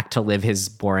doubles back to live his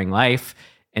boring life,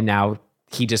 and now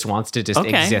he just wants to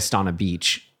exist on a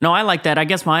beach. No, I like that. I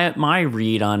guess my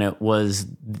read on it was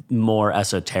more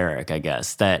esoteric. I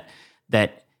guess that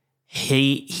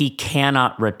he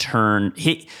cannot return.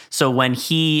 So when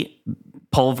he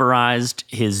pulverized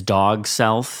his dog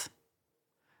self,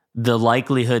 the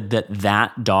likelihood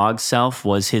that dog self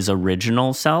was his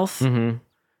original self,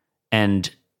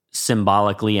 and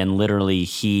symbolically and literally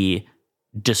he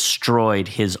destroyed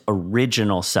his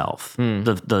original self.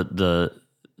 The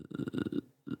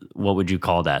what would you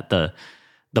call that? The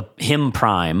him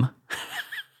prime,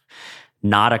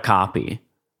 not a copy,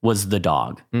 was the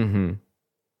dog.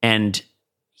 And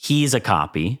he's a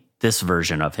copy. This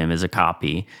version of him is a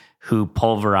copy who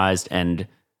pulverized and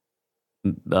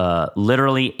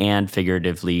literally and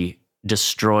figuratively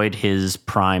destroyed his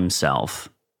prime self,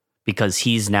 because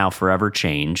he's now forever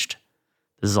changed.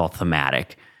 This is all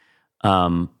thematic.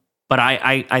 But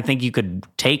I think you could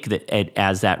take it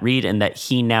as that read, and that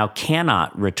he now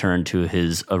cannot return to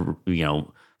his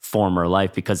former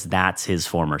life, because that's his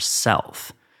former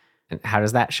self. And how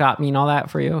does that shot mean all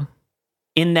that for you?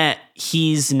 In that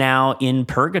he's now in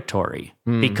purgatory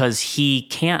because he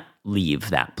can't leave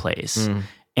that place.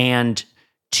 And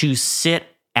to sit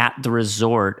at the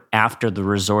resort after the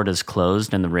resort is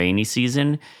closed in the rainy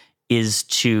season is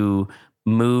to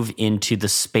move into the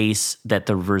space that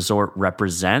the resort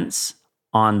represents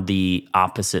on the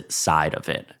opposite side of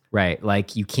it. Right.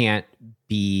 Like you can't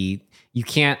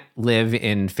live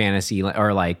in fantasy,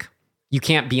 or like you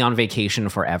can't be on vacation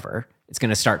forever. It's going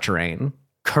to start to rain.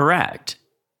 Correct.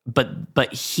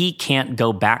 But he can't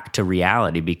go back to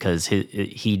reality because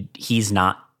he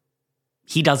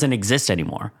doesn't exist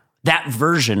anymore. That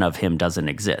version of him doesn't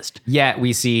exist. Yet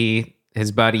we see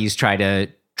his buddies try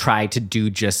to do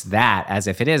just that, as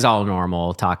if it is all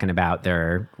normal, talking about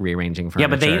their rearranging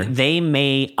furniture. Yeah, but they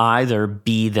may either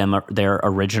be their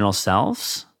original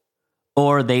selves,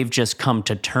 or they've just come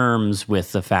to terms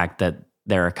with the fact that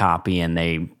they're a copy and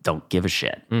they don't give a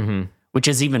shit. Which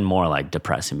is even more like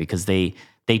depressing, because they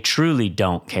truly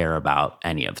don't care about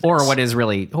any of this. Or what is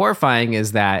really horrifying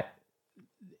is that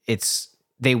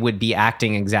they would be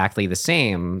acting exactly the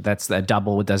same. That's the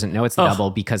double doesn't know it's the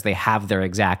double because they have their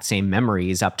exact same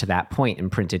memories up to that point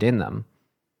imprinted in them.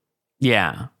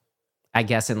 Yeah. I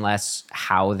guess unless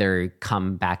how they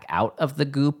come back out of the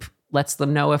goop lets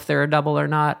them know if they're a double or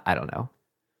not. I don't know.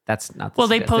 That's not. Well,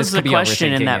 they posed the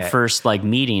question in that first like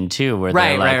meeting too, where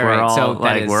they're like, right. "We're all So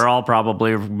like we're all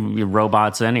probably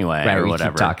robots anyway, right, or we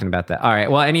whatever." Keep talking about that. All right.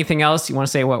 Well, anything else you want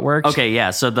to say? What worked? Okay,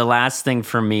 yeah. So the last thing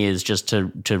for me is just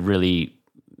to really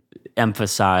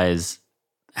emphasize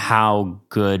how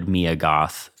good Mia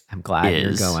Goth. I'm glad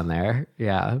is. you're going there.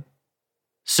 Yeah.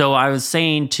 So I was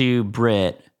saying to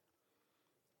Britt,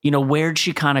 where'd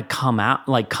she kind of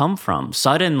come from?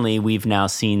 Suddenly, we've now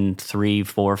seen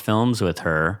 3-4 films with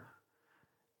her.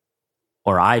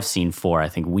 Or I've seen 4. I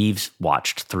think we've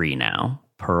watched 3 now.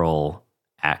 Pearl,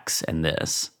 X, and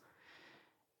this.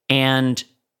 And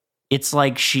it's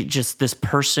like this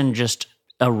person just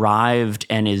arrived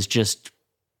and is just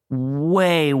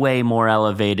way, way more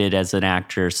elevated as an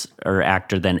actor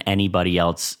than anybody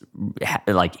else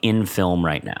like in film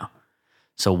right now.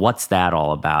 So what's that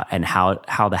all about? And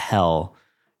how the hell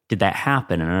did that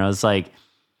happen? And I was like,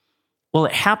 well,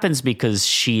 it happens because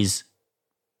she's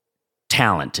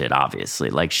talented, obviously.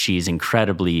 Like she's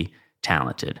incredibly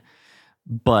talented.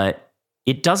 But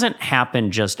it doesn't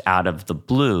happen just out of the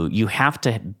blue. You have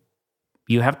to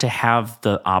have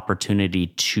the opportunity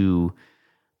to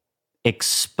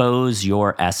expose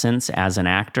your essence as an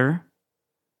actor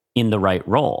in the right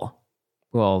role.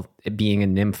 Well, being a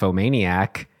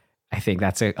nymphomaniac, I think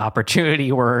that's an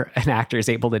opportunity where an actor is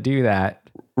able to do that.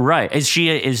 Right.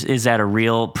 Is that a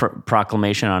real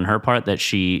proclamation on her part that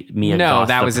Mia Goth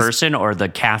that was person or the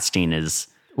casting is?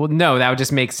 Well, no, that would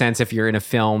just make sense if you're in a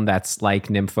film that's like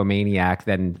Nymphomaniac,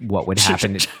 then what would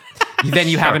happen? Then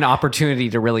you have an opportunity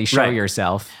to really show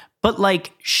yourself. But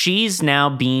like she's now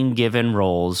being given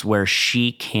roles where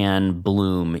she can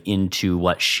bloom into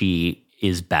what she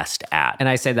is best at. And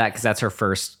I say that because that's her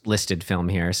first listed film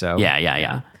here. So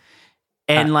yeah.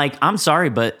 And like, I'm sorry,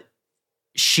 but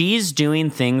she's doing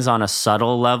things on a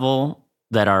subtle level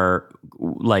that are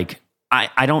like,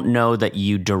 I don't know that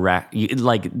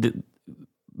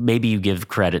maybe you give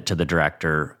credit to the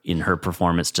director in her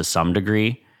performance to some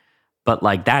degree, but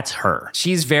like that's her.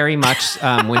 She's very much,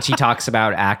 when she talks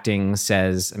about acting,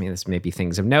 says, I mean, this may be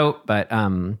things of note, but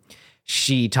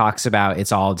she talks about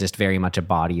it's all just very much a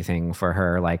body thing for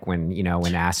her. Like when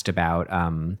asked about,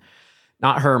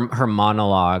 not her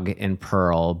monologue in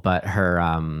Pearl, but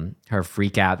her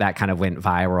freak out that kind of went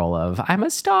viral of I'm a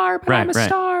star, but I'm a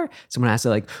star. Someone asked her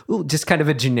like, ooh, just kind of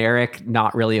a generic,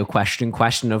 not really a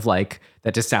question of like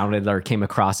that just sounded or came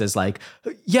across as like,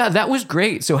 yeah, that was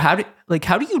great. So how do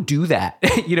you do that?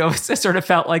 It sort of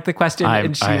felt like the question.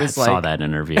 And she was like, saw that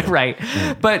interview, right?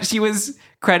 Yeah. But she was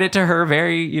credit to her,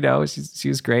 very she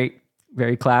was great,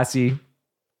 very classy.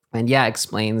 And yeah,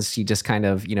 explains she just kind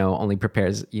of, only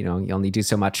prepares, you only do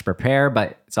so much to prepare,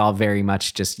 but it's all very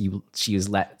much just she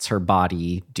lets her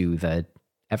body do the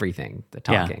everything, the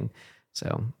talking. Yeah.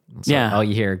 So all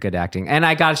you hear, good acting. And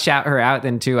I got to shout her out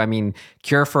then too. I mean,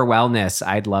 Cure for Wellness,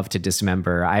 I'd love to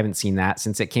dismember. I haven't seen that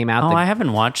since it came out. I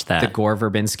haven't watched that. The Gore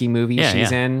Verbinski movie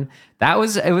she's in. It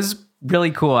was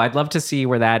really cool. I'd love to see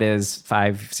where that is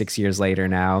 5-6 years later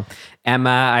now.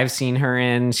 Emma, I've seen her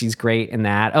in. She's great in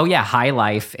that. Oh yeah, High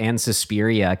Life and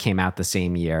Suspiria came out the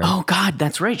same year. Oh God,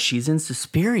 that's right. She's in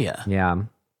Suspiria. Yeah.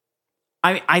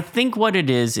 I think what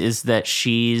it is that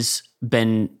she's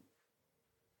been,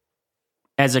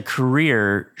 as a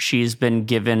career, she's been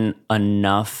given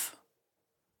enough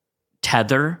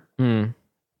tether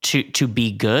to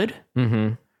be good.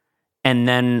 Mm-hmm. And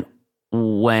then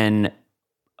when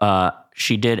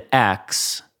she did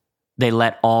X, they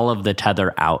let all of the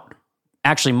tether out.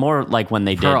 Actually, more like when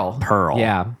they did Pearl.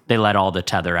 Yeah. They let all the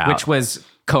tether out. Which was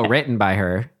co-written by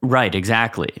her. Right,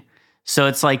 exactly. So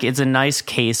it's like, it's a nice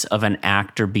case of an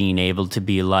actor being able to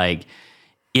be like,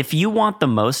 if you want the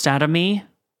most out of me,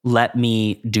 let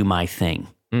me do my thing.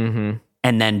 Mm-hmm.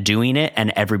 And then doing it,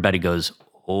 and everybody goes,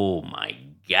 oh my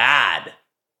God.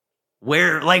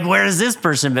 Where is this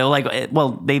person been? Like,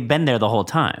 well, they've been there the whole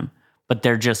time, but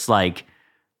they're just like,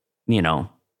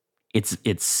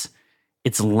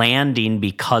 it's landing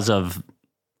because of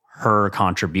her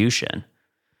contribution.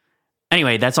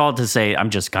 Anyway, that's all to say. I'm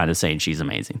just kind of saying she's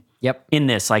amazing. Yep. In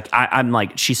this, like, I'm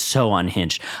like, she's so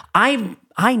unhinged. I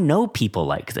know people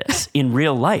like this in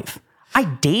real life. I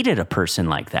dated a person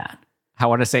like that. I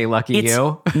want to say lucky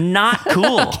you. Not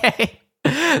cool. Okay.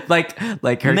 like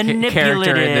her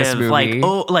character in this movie,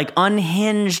 like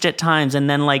unhinged at times, and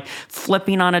then like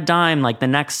flipping on a dime. Like the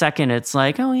next second, it's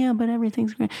like, oh yeah, but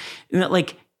everything's great.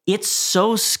 Like it's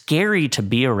so scary to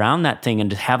be around that thing and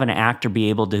to have an actor be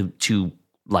able to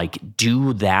like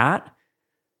do that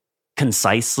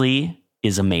concisely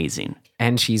is amazing.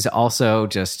 And she's also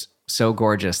just so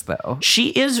gorgeous, though. She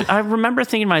is. I remember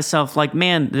thinking to myself, like,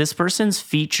 man, this person's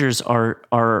features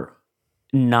are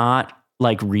not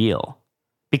like real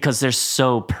because they're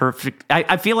so perfect.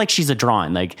 I feel like she's a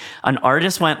drawing. Like an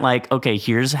artist went like, okay,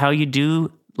 here's how you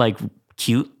do like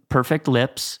cute, perfect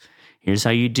lips. Here's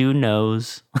how you do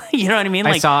nose. You know what I mean?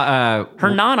 Like, I saw her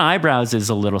non-eyebrows is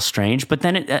a little strange, but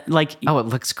then it like, oh, it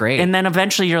looks great. and then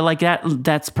eventually you're like,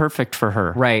 that's perfect for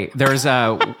her. Right. There's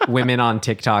women on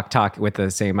TikTok talk with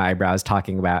the same eyebrows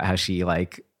talking about how she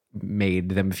like made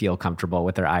them feel comfortable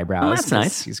with their eyebrows. Oh, that's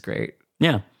nice. She's great.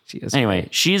 Yeah. She is. Anyway,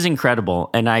 great. she's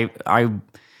incredible. And I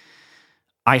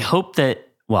hope that,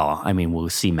 well, I mean, we'll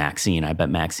see Maxine. I bet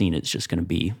Maxine is just going to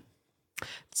be.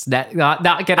 It's not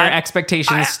get our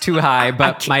expectations too high,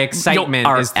 but my excitement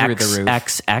is through the roof.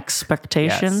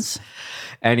 Expectations. Yes.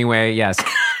 Anyway, yes.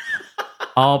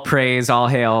 All praise, all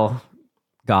hail,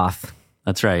 Goth.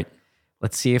 That's right.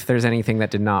 Let's see if there's anything that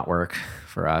did not work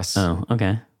for us. Oh,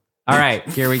 okay. All right,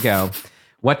 here we go.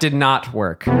 What did not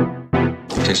work?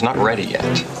 It's not ready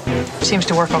yet. Seems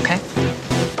to work okay.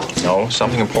 No,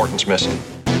 something important's missing.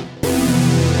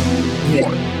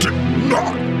 What did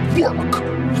not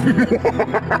work? We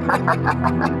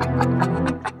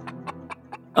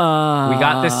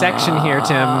got this section here,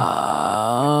 Tim.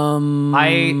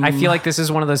 I feel like this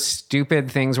is one of those stupid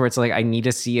things where it's like I need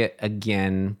to see it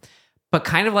again, but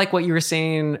kind of like what you were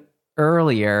saying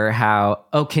earlier, how,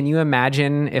 oh, can you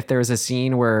imagine if there was a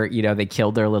scene where, you know, they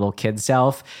killed their little kid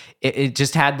self? It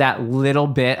just had that little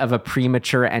bit of a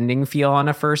premature ending feel on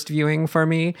a first viewing for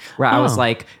me, where I was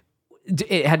like,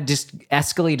 it had just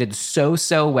escalated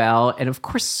so well, and of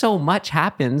course so much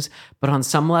happens, but on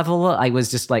some level I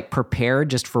was just like prepared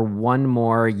just for one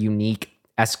more unique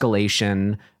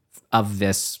escalation of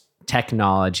this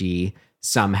technology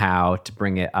somehow to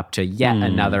bring it up to yet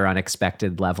another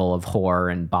unexpected level of horror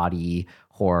and body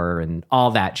horror and all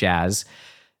that jazz.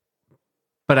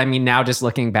 But I mean, now just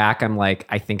looking back, I'm like,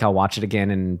 I think I'll watch it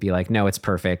again and be like, no, it's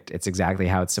perfect. It's exactly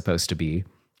how it's supposed to be.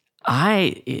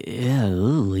 I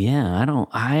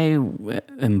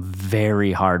am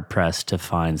very hard pressed to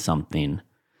find something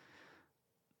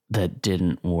that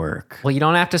didn't work. Well, you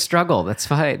don't have to struggle. That's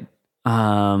fine.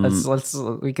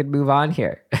 We could move on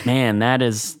here. Man, that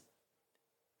is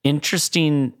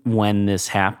interesting when this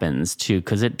happens too,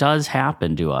 because it does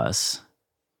happen to us.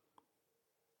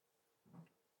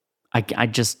 I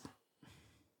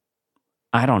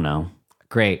don't know.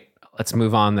 Great. Let's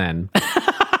move on then.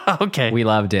 Okay. We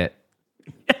loved it.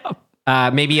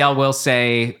 Maybe I will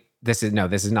say this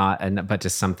is not, but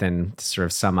just something to sort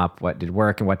of sum up what did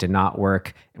work and what did not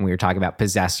work. And we were talking about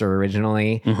Possessor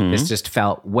originally. Mm-hmm. This just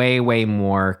felt way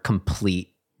more complete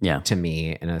to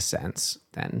me in a sense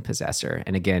than Possessor.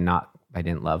 And again, I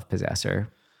didn't love Possessor.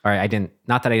 Or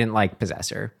not that I didn't like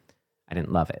Possessor. I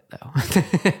didn't love it though.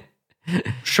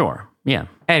 Sure. Yeah.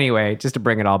 Anyway, just to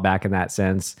bring it all back in that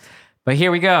sense. But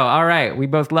here we go. All right. We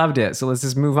both loved it. So let's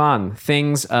just move on.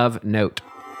 Things of note.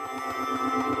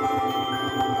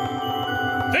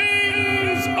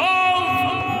 Things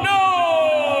of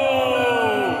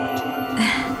note!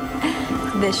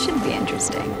 This should be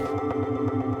interesting.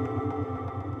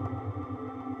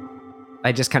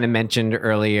 I just kind of mentioned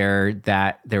earlier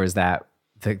that there was that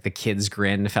the kid's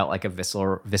grin felt like a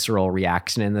visceral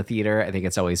reaction in the theater. I think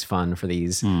it's always fun for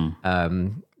these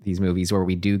movies where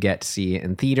we do get to see it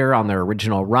in theater on their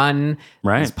original run.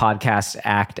 Right. These podcasts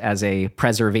act as a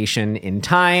preservation in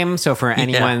time. So for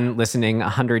anyone listening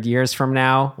 100 years from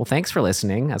now, well, thanks for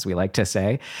listening, as we like to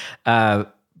say.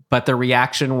 But the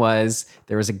reaction was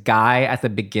there was a guy at the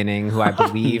beginning who I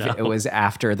believe it was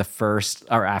after she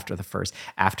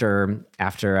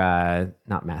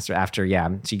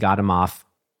got him off.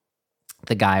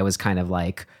 The guy was kind of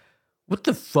like, what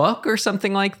the fuck? Or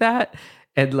something like that.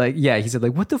 And like, yeah, he said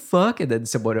like, what the fuck? And then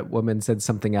a woman said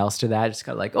something else to that. Just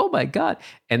kind of like, oh my God.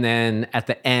 And then at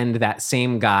the end, that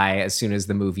same guy, as soon as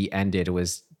the movie ended,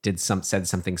 said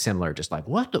something similar. Just like,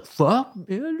 what the fuck,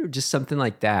 man? Or just something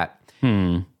like that.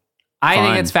 I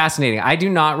think it's fascinating. I do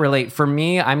not relate. For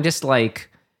me, I'm just like,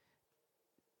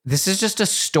 this is just a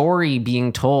story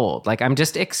being told. Like, I'm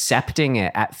just accepting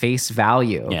it at face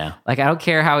value. Yeah. Like, I don't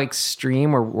care how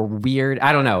extreme or weird.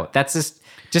 I don't know. That's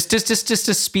just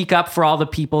to speak up for all the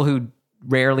people who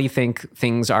rarely think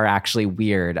things are actually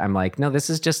weird. I'm like, no,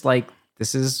 this is just like,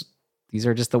 these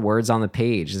are just the words on the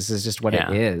page. This is just what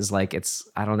it is. Like,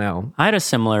 I don't know. I had a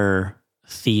similar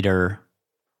theater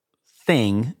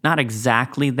thing, not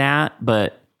exactly that,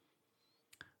 but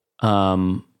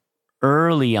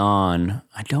early on,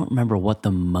 I don't remember what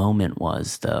the moment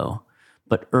was though,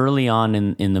 but early on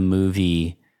in the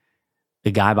movie,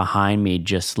 the guy behind me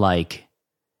just like,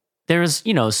 there's,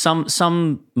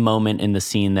 some moment in the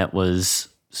scene that was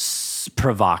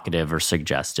provocative or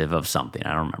suggestive of something. I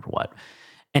don't remember what.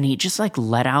 And he just like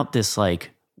let out this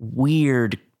like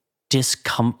weird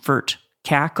discomfort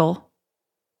cackle.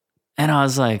 And I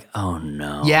was like, oh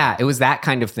no. Yeah, it was that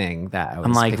kind of thing that I was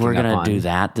I'm like, we're picking going up to on. do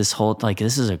that. This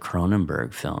is a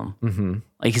Cronenberg film. Mm-hmm.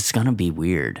 Like, it's going to be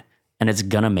weird. And it's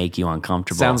going to make you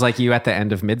uncomfortable. Sounds like you at the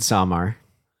end of Midsommar.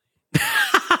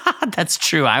 That's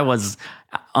true. I was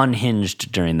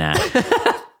unhinged during that.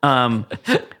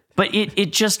 But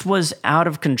it just was out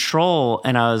of control.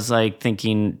 And I was like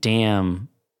thinking, damn,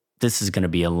 this is going to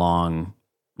be a long,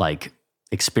 like,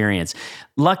 experience.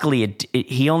 Luckily,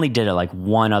 he only did it like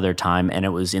one other time, and it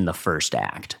was in the first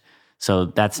act. So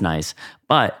that's nice.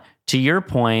 But to your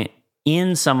point,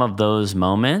 in some of those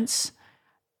moments,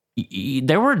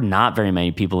 there were not very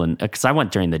many people in, because I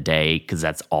went during the day because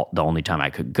that's the only time I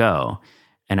could go.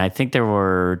 And I think there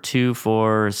were 2,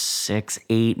 4, 6,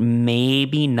 8,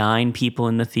 maybe 9 people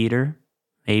in the theater,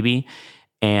 maybe.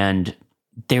 And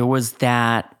there was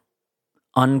that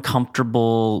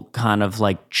uncomfortable kind of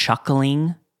like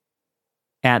chuckling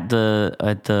at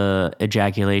the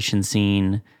ejaculation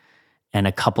scene, and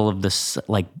a couple of the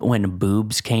like when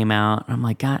boobs came out. I'm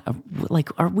like, God, like,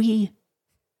 are we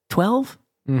 12?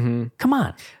 Mm-hmm. Come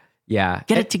on, yeah,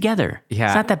 get it together. Yeah,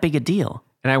 it's not that big a deal.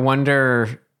 And I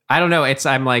wonder, I don't know.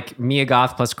 I'm like Mia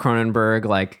Goth plus Cronenberg.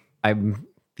 Like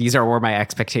these are where my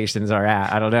expectations are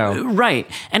at. I don't know. Right.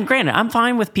 And granted, I'm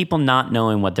fine with people not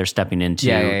knowing what they're stepping into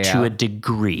to a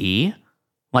degree.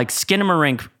 Like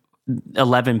Skinamarink,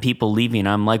 11 people leaving.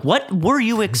 I'm like, what were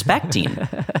you expecting?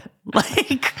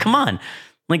 Like, come on.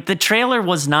 Like, the trailer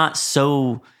was not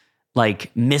so like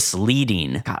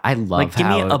misleading. God, I love like, give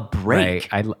me a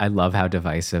break. Right, I love how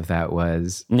divisive that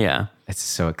was. Yeah. It's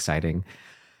so exciting.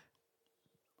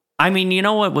 I mean, you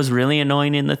know what was really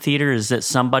annoying in the theater is that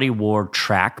somebody wore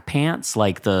track pants,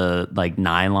 like the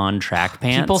nylon track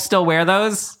pants. People still wear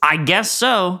those? I guess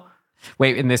so.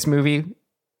 Wait, in this movie?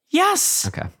 Yes.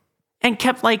 Okay. And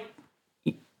kept like,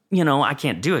 I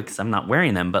can't do it because I'm not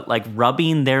wearing them, but like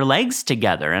rubbing their legs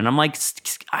together. And I'm like,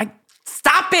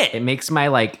 stop it. It makes my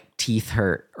like teeth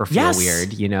hurt or feel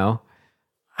weird,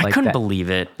 I like couldn't believe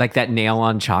it. Like that nail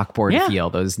on chalkboard feel.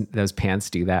 Those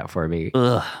pants do that for me.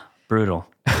 Ugh, brutal.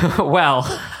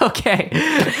 Well, okay.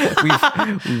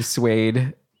 We've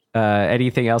swayed.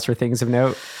 Anything else for things of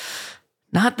note?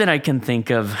 Not that I can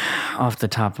think of off the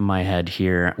top of my head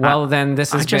here. Well, then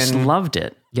this has I just loved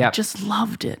it. Yeah, I just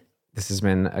loved it. This has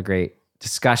been a great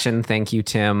discussion. Thank you,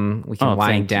 Tim. We can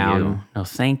wind down. No,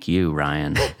 thank you,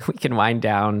 Ryan. We can wind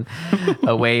down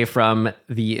away from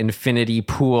the infinity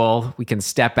pool. We can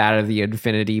step out of the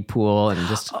infinity pool and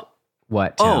just...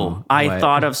 What, Tim? I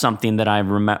thought of something that I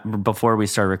remember before we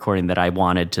started recording that I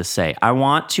wanted to say. I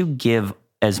want to give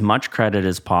as much credit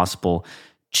as possible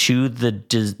to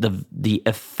the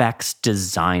effects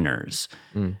designers,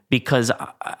 because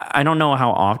I don't know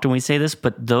how often we say this,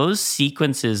 but those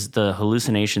sequences, the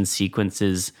hallucination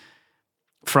sequences,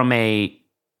 from a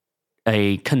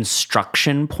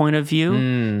construction point of view,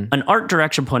 an art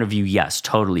direction point of view, yes,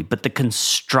 totally, but the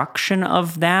construction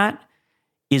of that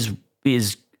is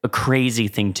a crazy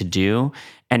thing to do.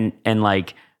 And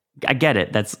like, I get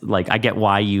it. That's like, I get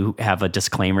why you have a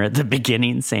disclaimer at the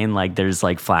beginning saying like, there's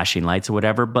like flashing lights or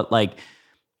whatever, but like,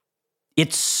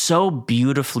 it's so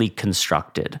beautifully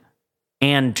constructed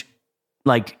and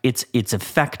like, it's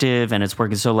effective and it's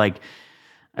working. So like,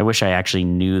 I wish I actually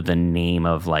knew the name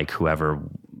of like whoever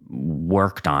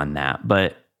worked on that,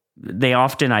 but they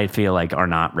often, I feel like, are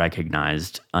not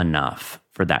recognized enough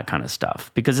for that kind of stuff,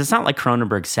 because it's not like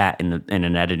Cronenberg sat in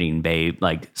an editing bay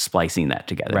like splicing that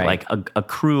together. Right. Like a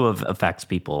crew of effects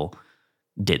people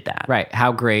did that. Right.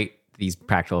 How great these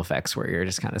practical effects were, you're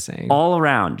just kind of saying. All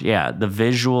around, yeah. The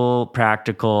visual,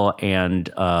 practical, and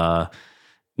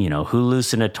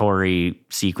hallucinatory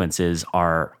sequences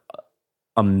are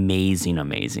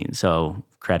amazing. So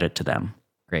credit to them.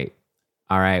 Great.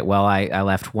 All right. Well, I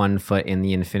left one foot in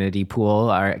the infinity pool.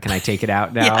 All right. Can I take it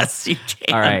out now? Yes, you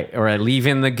can. All right. Or I leave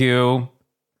in the goo.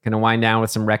 Gonna wind down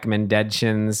with some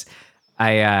recommendations.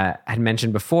 I had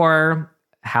mentioned before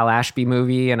Hal Ashby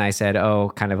movie, and I said,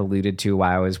 kind of alluded to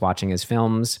why I was watching his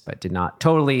films, but did not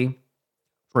totally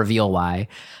reveal why.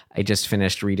 I just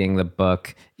finished reading the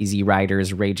book Easy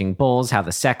Riders, Raging Bulls, How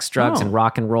the Sex, Drugs, and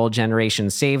Rock and Roll Generation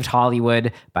Saved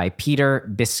Hollywood by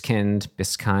Peter Biskind.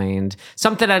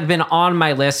 Something that had been on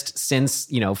my list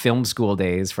since, film school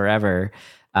days, forever.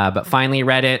 But finally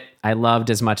read it. I loved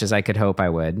as much as I could hope I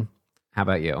would. How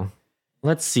about you?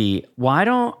 Let's see. Why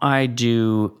don't I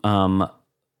do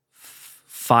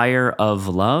Fire of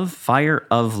Love? Fire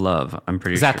of Love. I'm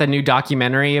pretty sure. Is that the new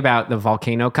documentary about the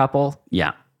volcano couple?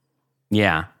 Yeah.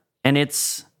 Yeah. And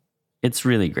it's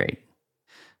really great.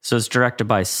 So it's directed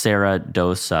by Sarah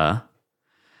Dosa.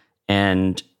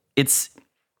 And it's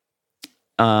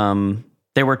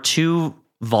there were two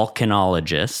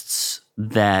volcanologists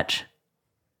that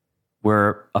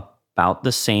were about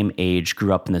the same age,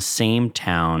 grew up in the same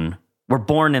town, were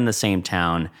born in the same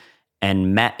town,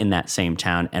 and met in that same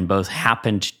town, and both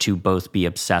happened to both be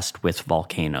obsessed with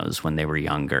volcanoes when they were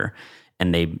younger.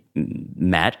 And they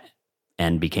met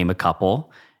and became a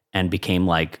couple and became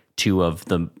like two of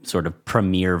the sort of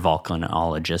premier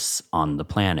volcanologists on the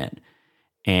planet.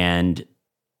 And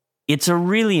it's a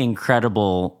really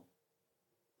incredible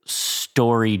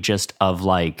story just of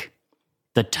like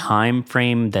the time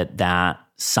frame that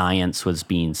science was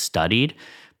being studied.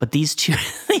 But these two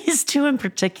in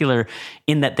particular,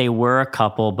 in that they were a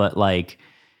couple, but like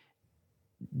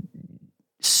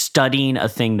studying a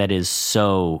thing that is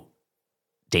so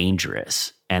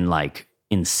dangerous and like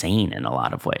insane in a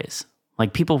lot of ways.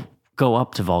 Like people go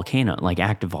up to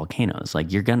active volcanoes,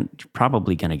 like you're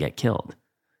probably gonna get killed.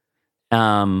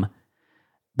 But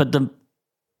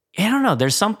I don't know,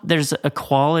 there's a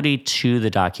quality to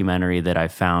the documentary that I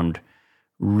found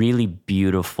really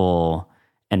beautiful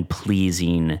and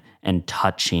pleasing and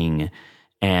touching,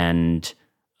 and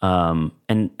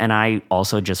I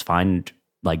also just find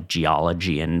like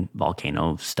geology and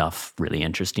volcano stuff really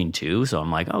interesting too. So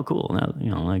I'm like, oh, cool.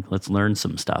 Now, like let's learn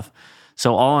some stuff.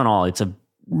 So all in all, it's a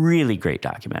really great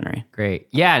documentary. Great.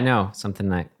 Yeah, no, something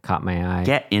that caught my eye.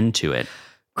 Get into it.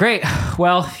 Great.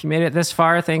 Well, if you made it this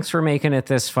far, thanks for making it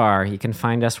this far. You can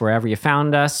find us wherever you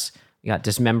found us. We got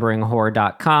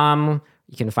dismemberinghorror.com.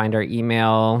 You can find our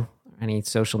email, any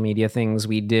social media things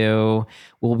we do.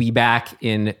 We'll be back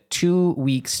in 2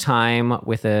 weeks' time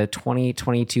with a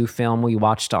 2022 film we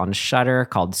watched on Shudder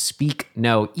called Speak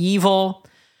No Evil.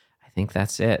 I think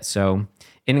that's it. So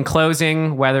in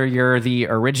closing, whether you're the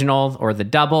original or the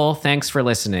double, thanks for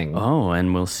listening. Oh,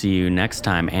 and we'll see you next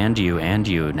time, and you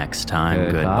next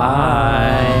time.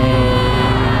 Goodbye.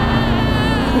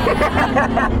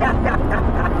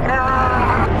 Ah!